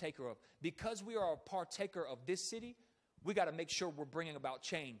partaker of. Because we are a partaker of this city, we got to make sure we're bringing about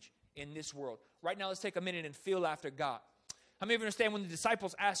change in this world. Right now, let's take a minute and feel after God. How many of you understand when the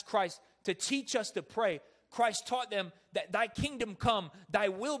disciples asked Christ to teach us to pray, Christ taught them that thy kingdom come, thy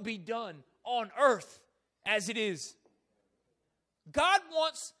will be done on earth as it is. God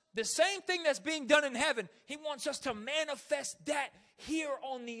wants the same thing that's being done in heaven. He wants us to manifest that here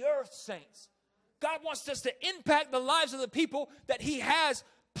on the earth, saints. God wants us to impact the lives of the people that he has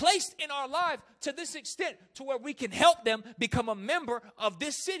placed in our life to this extent to where we can help them become a member of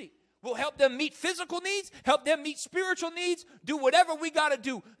this city. We'll help them meet physical needs, help them meet spiritual needs, do whatever we got to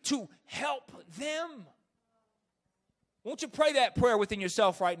do to help them. Won't you pray that prayer within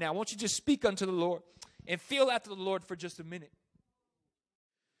yourself right now? Won't you just speak unto the Lord and feel after the Lord for just a minute?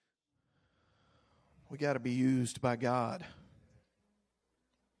 We got to be used by God.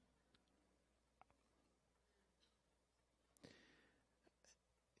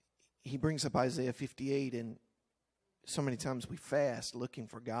 He brings up Isaiah 58, and so many times we fast looking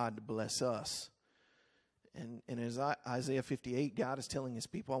for God to bless us. And as Isaiah 58, God is telling his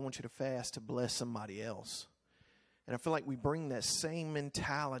people, I want you to fast to bless somebody else. And I feel like we bring that same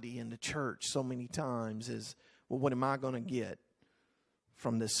mentality into church so many times as, well, what am I going to get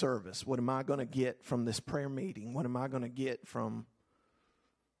from this service? What am I going to get from this prayer meeting? What am I going to get from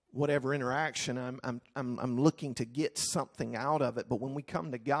whatever interaction? I'm looking to get something out of it. But when we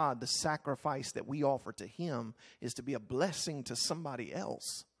come to God, the sacrifice that we offer to him is to be a blessing to somebody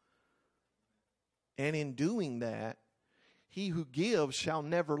else. And in doing that, he who gives shall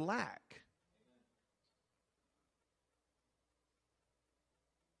never lack.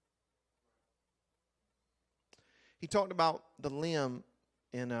 He talked about the limb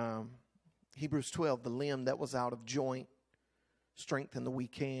in Hebrews 12, the limb that was out of joint, strengthen the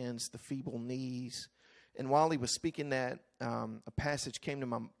weak hands, the feeble knees. And while he was speaking that, a passage came to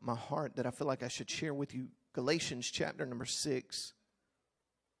my heart that I feel like I should share with you. Galatians chapter number 6.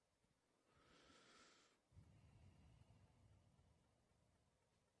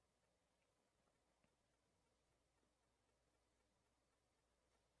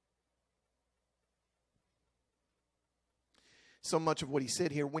 So much of what he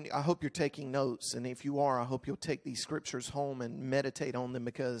said here, I hope you're taking notes. And if you are, I hope you'll take these scriptures home and meditate on them,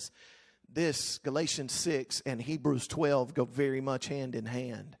 because this, Galatians 6 and Hebrews 12, go very much hand in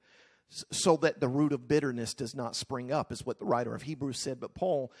hand. So that the root of bitterness does not spring up, is what the writer of Hebrews said. But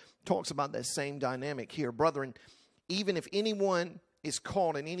Paul talks about that same dynamic here. Brethren, even if anyone is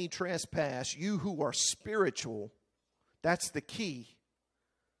caught in any trespass, you who are spiritual, that's the key.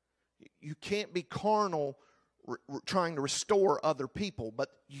 You can't be carnal trying to restore other people, but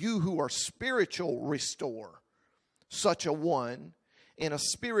you who are spiritual, restore such a one in a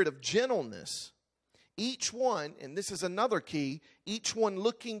spirit of gentleness. Each one, and this is another key, each one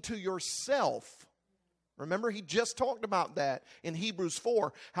looking to yourself. Remember, he just talked about that in Hebrews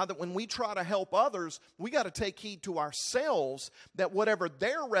 4, how that when we try to help others, we got to take heed to ourselves that whatever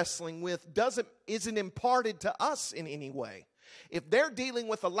they're wrestling with isn't imparted to us in any way. If they're dealing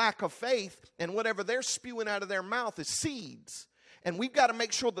with a lack of faith and whatever they're spewing out of their mouth is seeds, and we've got to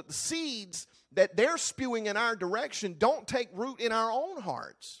make sure that the seeds that they're spewing in our direction don't take root in our own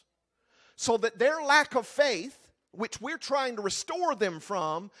hearts, so that their lack of faith, which we're trying to restore them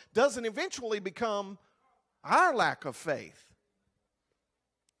from, doesn't eventually become our lack of faith.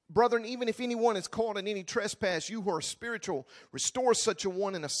 Brethren, even if anyone is caught in any trespass, you who are spiritual, restore such a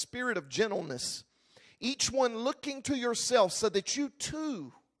one in a spirit of gentleness, each one looking to yourself, so that you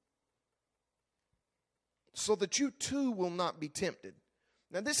too will not be tempted.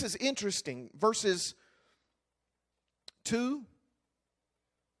 Now this is interesting. Verses 2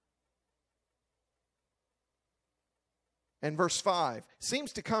 and verse 5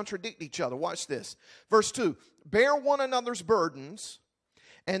 seems to contradict each other. Watch this. Verse 2, bear one another's burdens,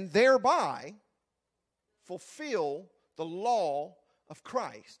 and thereby fulfill the law of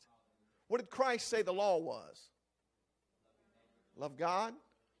Christ. What did Christ say the law was? Love God,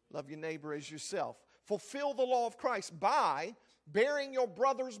 love your neighbor as yourself. Fulfill the law of Christ by bearing your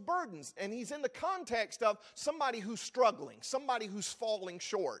brother's burdens. And he's in the context of somebody who's struggling, somebody who's falling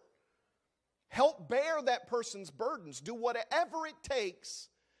short. Help bear that person's burdens. Do whatever it takes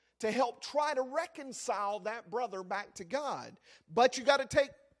to help try to reconcile that brother back to God. But you got to take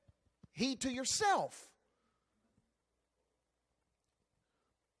heed to yourself.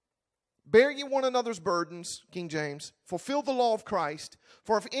 Bear ye one another's burdens, King James, fulfill the law of Christ.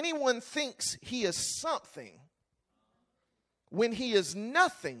 For if anyone thinks he is something when he is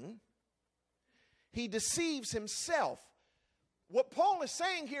nothing, he deceives himself. What Paul is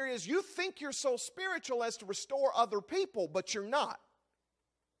saying here is you think you're so spiritual as to restore other people, but you're not.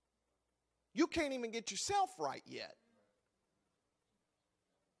 You can't even get yourself right yet.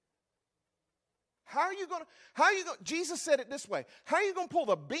 How are you going to, Jesus said it this way, how are you going to pull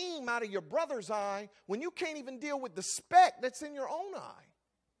the beam out of your brother's eye when you can't even deal with the speck that's in your own eye?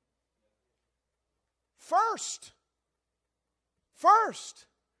 First,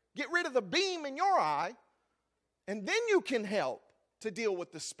 get rid of the beam in your eye, and then you can help to deal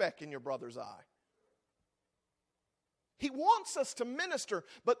with the speck in your brother's eye. He wants us to minister,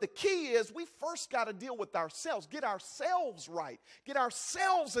 but the key is we first got to deal with ourselves, get ourselves right, get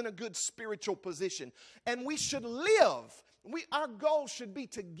ourselves in a good spiritual position. And we should live. Our goal should be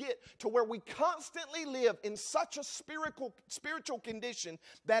to get to where we constantly live in such a spiritual condition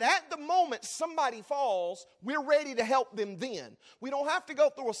that at the moment somebody falls, we're ready to help them then. We don't have to go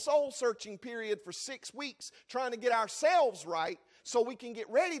through a soul-searching period for 6 weeks trying to get ourselves right so we can get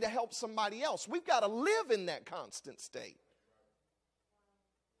ready to help somebody else. We've got to live in that constant state.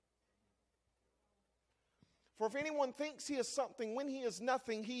 For if anyone thinks he is something when he is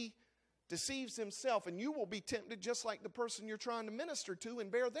nothing, he deceives himself, and you will be tempted just like the person you're trying to minister to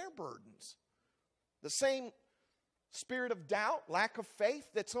and bear their burdens. The same spirit of doubt, lack of faith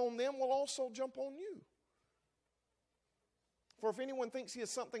that's on them will also jump on you. For if anyone thinks he is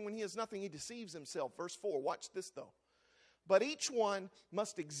something when he is nothing, he deceives himself. Verse 4, watch this though. But each one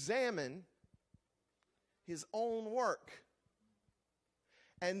must examine his own work,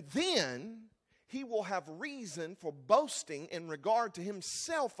 and then he will have reason for boasting in regard to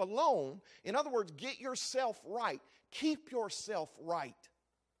himself alone. In other words, get yourself right. Keep yourself right.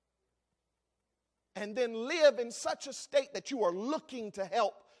 And then live in such a state that you are looking to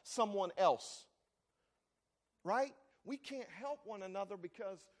help someone else. Right? We can't help one another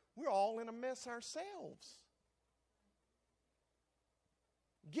because we're all in a mess ourselves.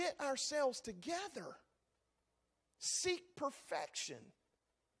 Get ourselves together. Seek perfection.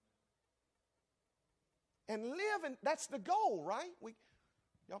 And live, and that's the goal, right?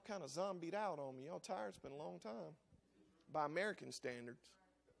 Y'all kind of zombied out on me. Y'all tired? It's been a long time. By American standards,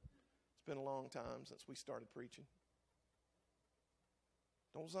 it's been a long time since we started preaching.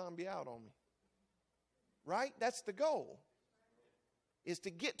 Don't zombie out on me. Right? That's the goal. Is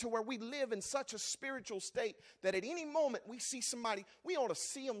to get to where we live in such a spiritual state that at any moment we see somebody, we ought to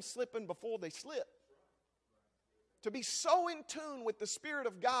see them slipping before they slip. To be so in tune with the Spirit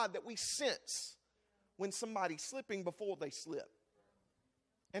of God that we sense when somebody's slipping before they slip.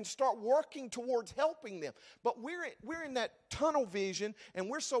 And start working towards helping them. But we're in that tunnel vision, and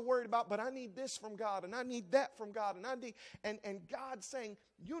we're so worried about, but I need this from God, and I need that from God, and God's saying,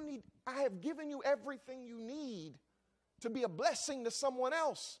 I have given you everything you need to be a blessing to someone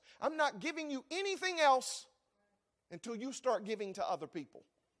else. I'm not giving you anything else until you start giving to other people.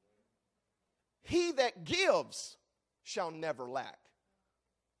 He that gives shall never lack.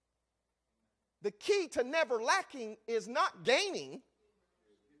 The key to never lacking is not gaining.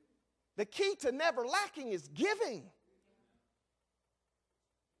 The key to never lacking is giving.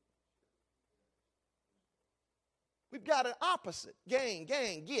 We've got an opposite. Gain,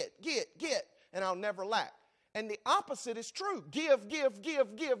 get, and I'll never lack. And the opposite is true. Give.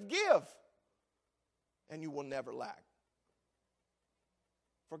 And you will never lack.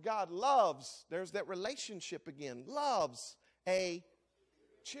 For God loves, there's that relationship again, loves a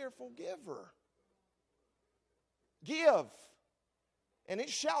cheerful giver. Give. And it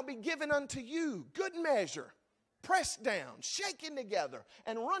shall be given unto you, good measure, pressed down, shaken together,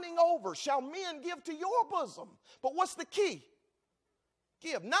 and running over, shall men give to your bosom. But what's the key?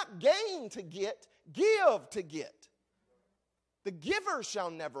 Give. Not gain to get, give to get. The giver shall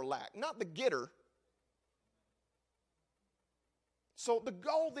never lack, not the getter. So the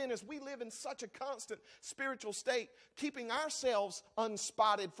goal then is we live in such a constant spiritual state, keeping ourselves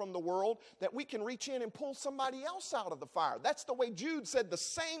unspotted from the world, that we can reach in and pull somebody else out of the fire. That's the way Jude said the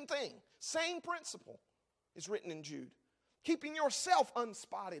same thing. Same principle is written in Jude. Keeping yourself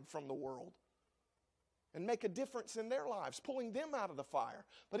unspotted from the world and make a difference in their lives, pulling them out of the fire.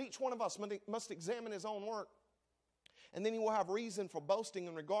 But each one of us must examine his own work, and then he will have reason for boasting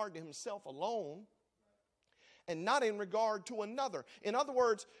in regard to himself alone, and not in regard to another. In other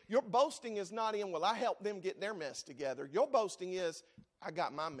words, your boasting is not in, well, I helped them get their mess together. Your boasting is, I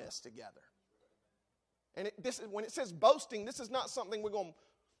got my mess together. And when it says boasting, this is not something we're going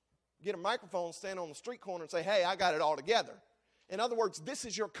to get a microphone, stand on the street corner and say, hey, I got it all together. In other words, this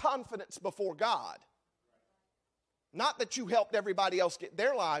is your confidence before God. Not that you helped everybody else get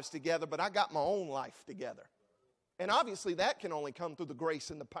their lives together, but I got my own life together. And obviously that can only come through the grace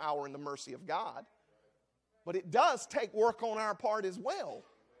and the power and the mercy of God. But it does take work on our part as well.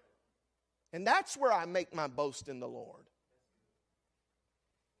 And that's where I make my boast in the Lord.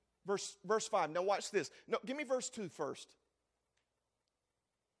 Verse 5. Now watch this. No, give me verse 2 first.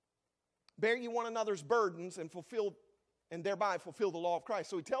 Bear ye one another's burdens and thereby fulfill the law of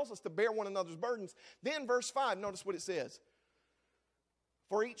Christ. So he tells us to bear one another's burdens. Then verse 5, notice what it says.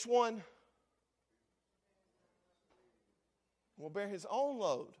 For each one will bear his own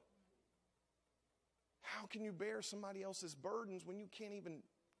load. How can you bear somebody else's burdens when you can't even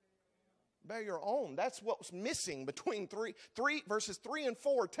bear your own? That's what's missing between verses 3 and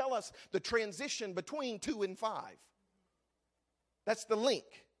 4 tell us the transition between 2 and 5. That's the link.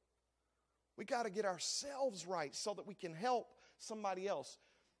 We got to get ourselves right so that we can help somebody else.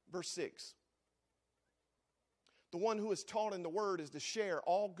 Verse 6. The one who is taught in the word is to share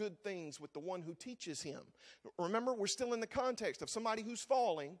all good things with the one who teaches him. Remember, we're still in the context of somebody who's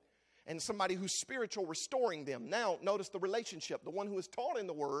falling and somebody who's spiritual restoring them. Now, notice the relationship. The one who is taught in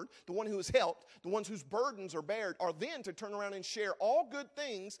the word, the one who is helped, the ones whose burdens are bared, are then to turn around and share all good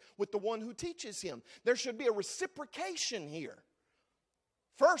things with the one who teaches him. There should be a reciprocation here.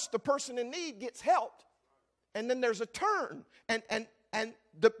 First, the person in need gets helped, and then there's a turn, and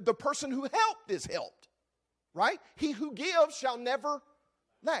the person who helped is helped, right? He who gives shall never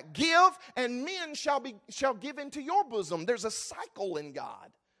lack. Give, and men shall give into your bosom. There's a cycle in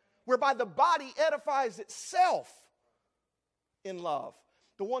God, whereby the body edifies itself in love.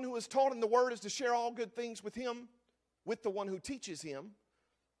 The one who is taught in the word is to share all good things with him, with the one who teaches him.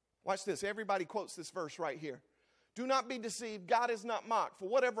 Watch this. Everybody quotes this verse right here. Do not be deceived. God is not mocked. For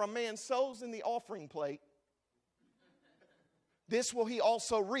whatever a man sows in the offering plate, this will he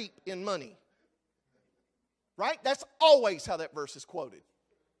also reap in money. Right? That's always how that verse is quoted.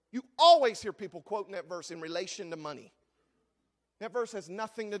 You always hear people quoting that verse in relation to money. That verse has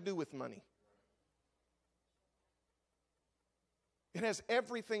nothing to do with money. It has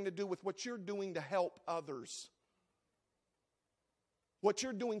everything to do with what you're doing to help others. What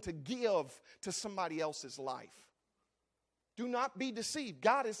you're doing to give to somebody else's life. Do not be deceived.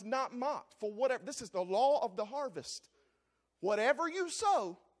 God is not mocked for whatever. This is the law of the harvest. Whatever you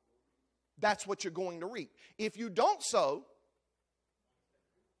sow, that's what you're going to reap. If you don't sow,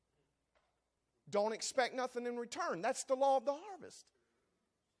 don't expect nothing in return. That's the law of the harvest.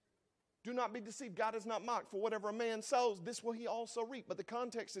 Do not be deceived. God is not mocked. For whatever a man sows, this will he also reap. But the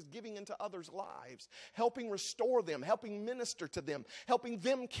context is giving into others' lives, helping restore them, helping minister to them, helping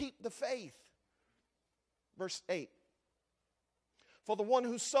them keep the faith. Verse 8. For the one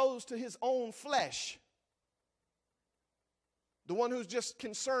who sows to his own flesh, the one who's just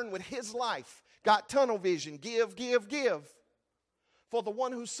concerned with his life, got tunnel vision, give. For the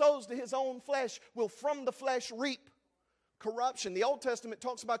one who sows to his own flesh will from the flesh reap corruption. The Old Testament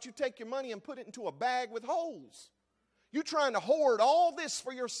talks about you take your money and put it into a bag with holes. You trying to hoard all this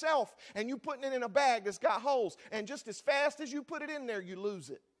for yourself and you putting it in a bag that's got holes. And just as fast as you put it in there, you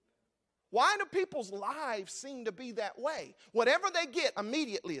lose it. Why do people's lives seem to be that way? Whatever they get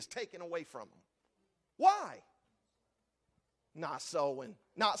immediately is taken away from them. Why? Not sowing.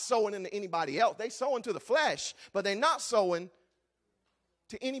 Not sowing into anybody else. They sow into the flesh, but they're not sowing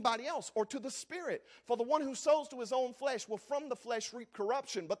to anybody else or to the Spirit. For the one who sows to his own flesh will from the flesh reap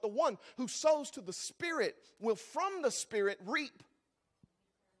corruption, but the one who sows to the Spirit will from the Spirit reap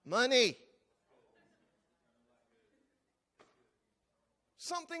money.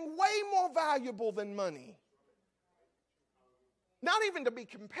 Something way more valuable than money. Not even to be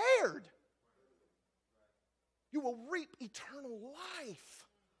compared. You will reap eternal life.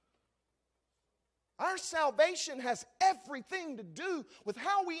 Our salvation has everything to do with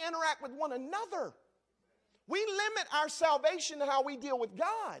how we interact with one another. We limit our salvation to how we deal with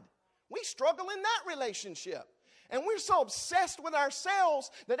God. We struggle in that relationship. And we're so obsessed with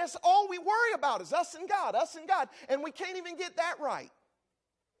ourselves that that's all we worry about is us and God, us and God. And we can't even get that right.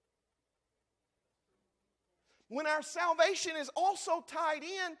 When our salvation is also tied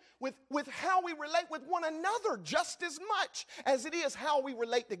in with how we relate with one another just as much as it is how we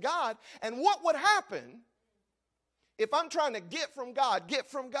relate to God. And what would happen if I'm trying to get from God, get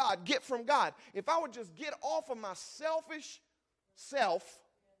from God, get from God? If I would just get off of my selfish self,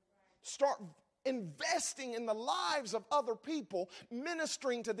 start investing in the lives of other people,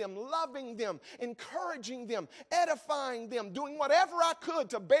 ministering to them, loving them, encouraging them, edifying them, doing whatever I could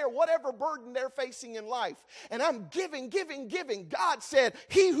to bear whatever burden they're facing in life. And I'm giving, giving, giving. God said,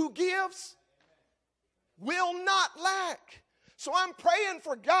 he who gives will not lack. So I'm praying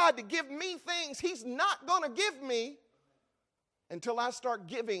for God to give me things he's not going to give me until I start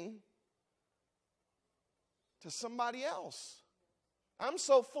giving to somebody else. I'm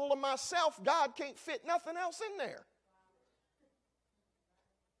so full of myself, God can't fit nothing else in there.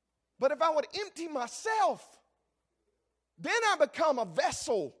 But if I would empty myself, then I become a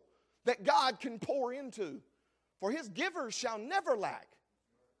vessel that God can pour into. For his givers shall never lack.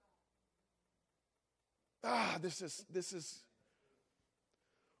 This is.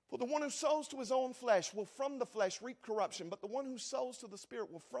 For the one who sows to his own flesh will from the flesh reap corruption, but the one who sows to the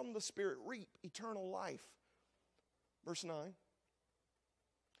Spirit will from the Spirit reap eternal life. Verse 9.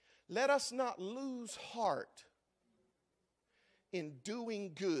 Let us not lose heart in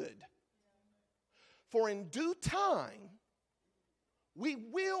doing good, for in due time we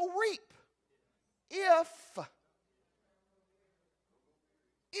will reap if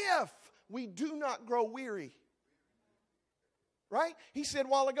we do not grow weary. Right? He said a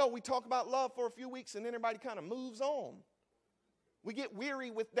while ago, we talk about love for a few weeks and then everybody kind of moves on. We get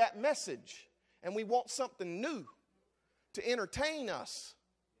weary with that message and we want something new to entertain us.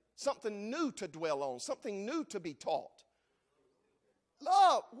 Something new to dwell on, something new to be taught.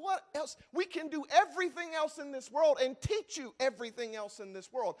 Love, what else? We can do everything else in this world and teach you everything else in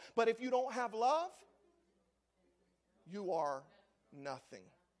this world. But if you don't have love, you are nothing.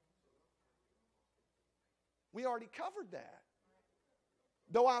 We already covered that.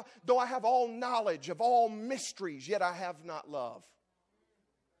 Though I have all knowledge of all mysteries, yet I have not love.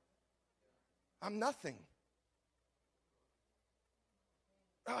 I'm nothing.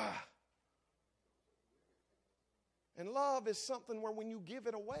 And love is something where when you give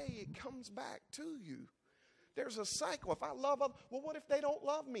it away, it comes back to you. There's a cycle. If I love others, well, what if they don't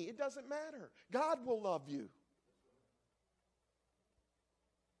love me? It doesn't matter. God will love you.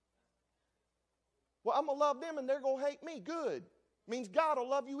 Well, I'm going to love them and they're going to hate me. Good. Means God will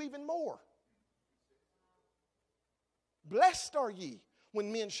love you even more. Blessed are ye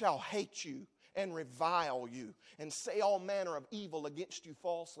when men shall hate you and revile you, and say all manner of evil against you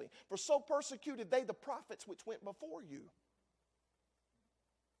falsely. For so persecuted they the prophets which went before you.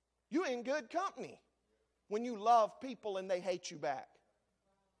 You're in good company when you love people and they hate you back.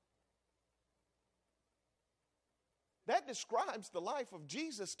 That describes the life of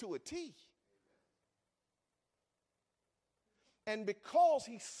Jesus to a T. And because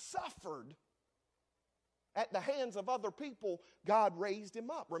he suffered at the hands of other people, God raised him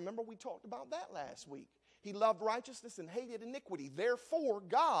up. Remember, we talked about that last week. He loved righteousness and hated iniquity. Therefore,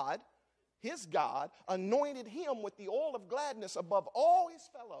 God, his God, anointed him with the oil of gladness above all his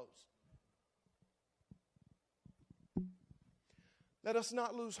fellows. Let us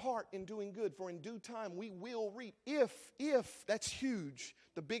not lose heart in doing good, for in due time we will reap. If, that's huge.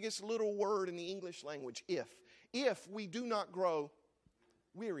 The biggest little word in the English language, if. If we do not grow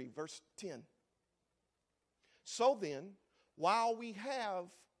weary. Verse 10. So then, while we have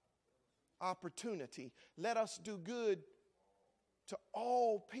opportunity, let us do good to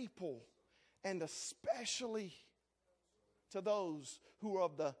all people, and especially to those who are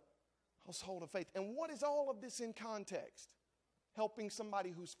of the household of faith. And what is all of this in context? Helping somebody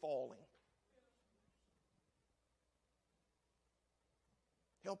who's falling.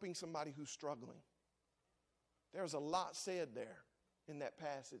 Helping somebody who's struggling. There's a lot said there in that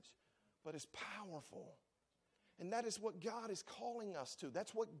passage, but it's powerful. And that is what God is calling us to.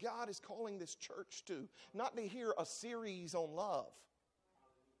 That's what God is calling this church to. Not to hear a series on love.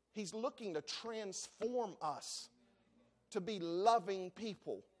 He's looking to transform us to be loving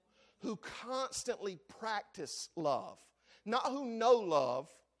people who constantly practice love. Not who know love,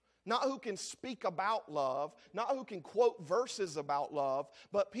 Not who can speak about love, not who can quote verses about love,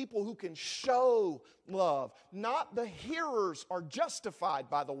 but people who can show love. Not the hearers are justified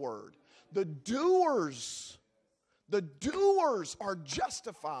by the word. The doers are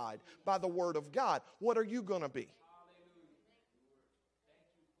justified by the word of God. What are you going to be?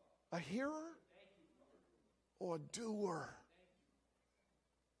 A hearer or a doer?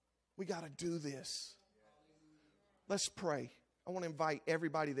 We got to do this. Let's pray. I want to invite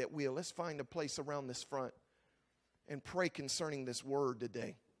everybody that will. Let's find a place around this front and pray concerning this word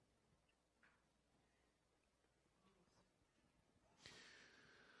today.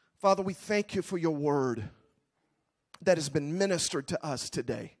 Father, we thank you for your word that has been ministered to us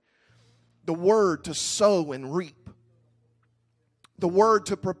today. The word to sow and reap. The word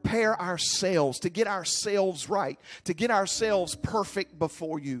to prepare ourselves, to get ourselves right, to get ourselves perfect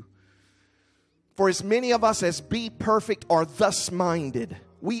before you. For as many of us as be perfect are thus minded.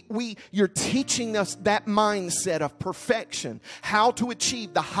 You're teaching us that mindset of perfection, how to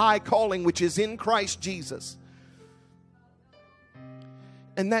achieve the high calling which is in Christ Jesus.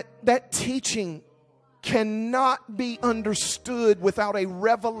 And that teaching cannot be understood without a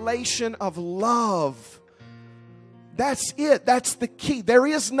revelation of love. That's it. That's the key. There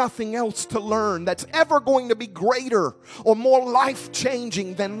is nothing else to learn that's ever going to be greater or more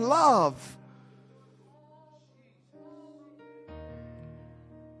life-changing than love.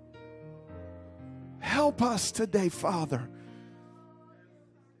 Help us today, Father.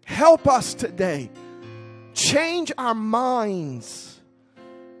 Help us today. Change our minds.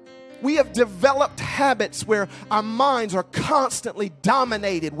 We have developed habits where our minds are constantly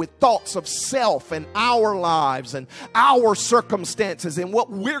dominated with thoughts of self and our lives and our circumstances and what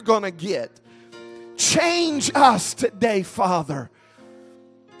we're going to get. Change us today, Father.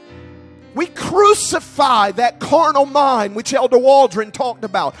 We crucify that carnal mind which Elder Waldron talked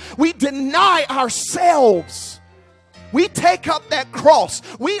about. We deny ourselves. We take up that cross.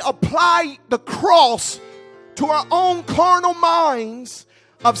 We apply the cross to our own carnal minds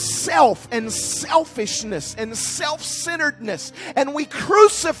of self and selfishness and self-centeredness. And we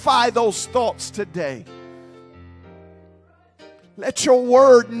crucify those thoughts today. Let your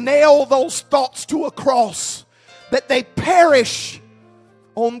word nail those thoughts to a cross, that they perish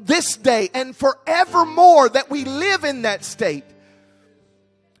on this day and forevermore, that we live in that state.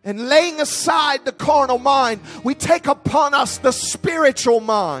 And laying aside the carnal mind, we take upon us the spiritual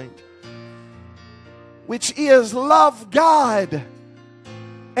mind, which is love God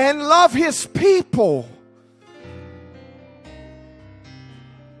and love His people.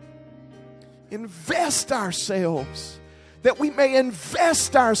 Invest ourselves, that we may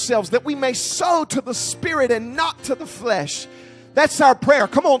invest ourselves, that we may sow to the Spirit and not to the flesh. That's our prayer.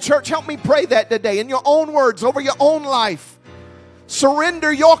 Come on, church, help me pray that today in your own words, over your own life.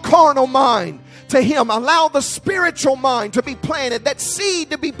 Surrender your carnal mind to Him. Allow the spiritual mind to be planted, that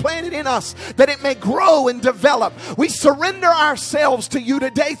seed to be planted in us, that it may grow and develop. We surrender ourselves to you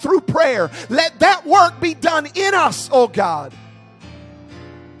today through prayer. Let that work be done in us, oh God.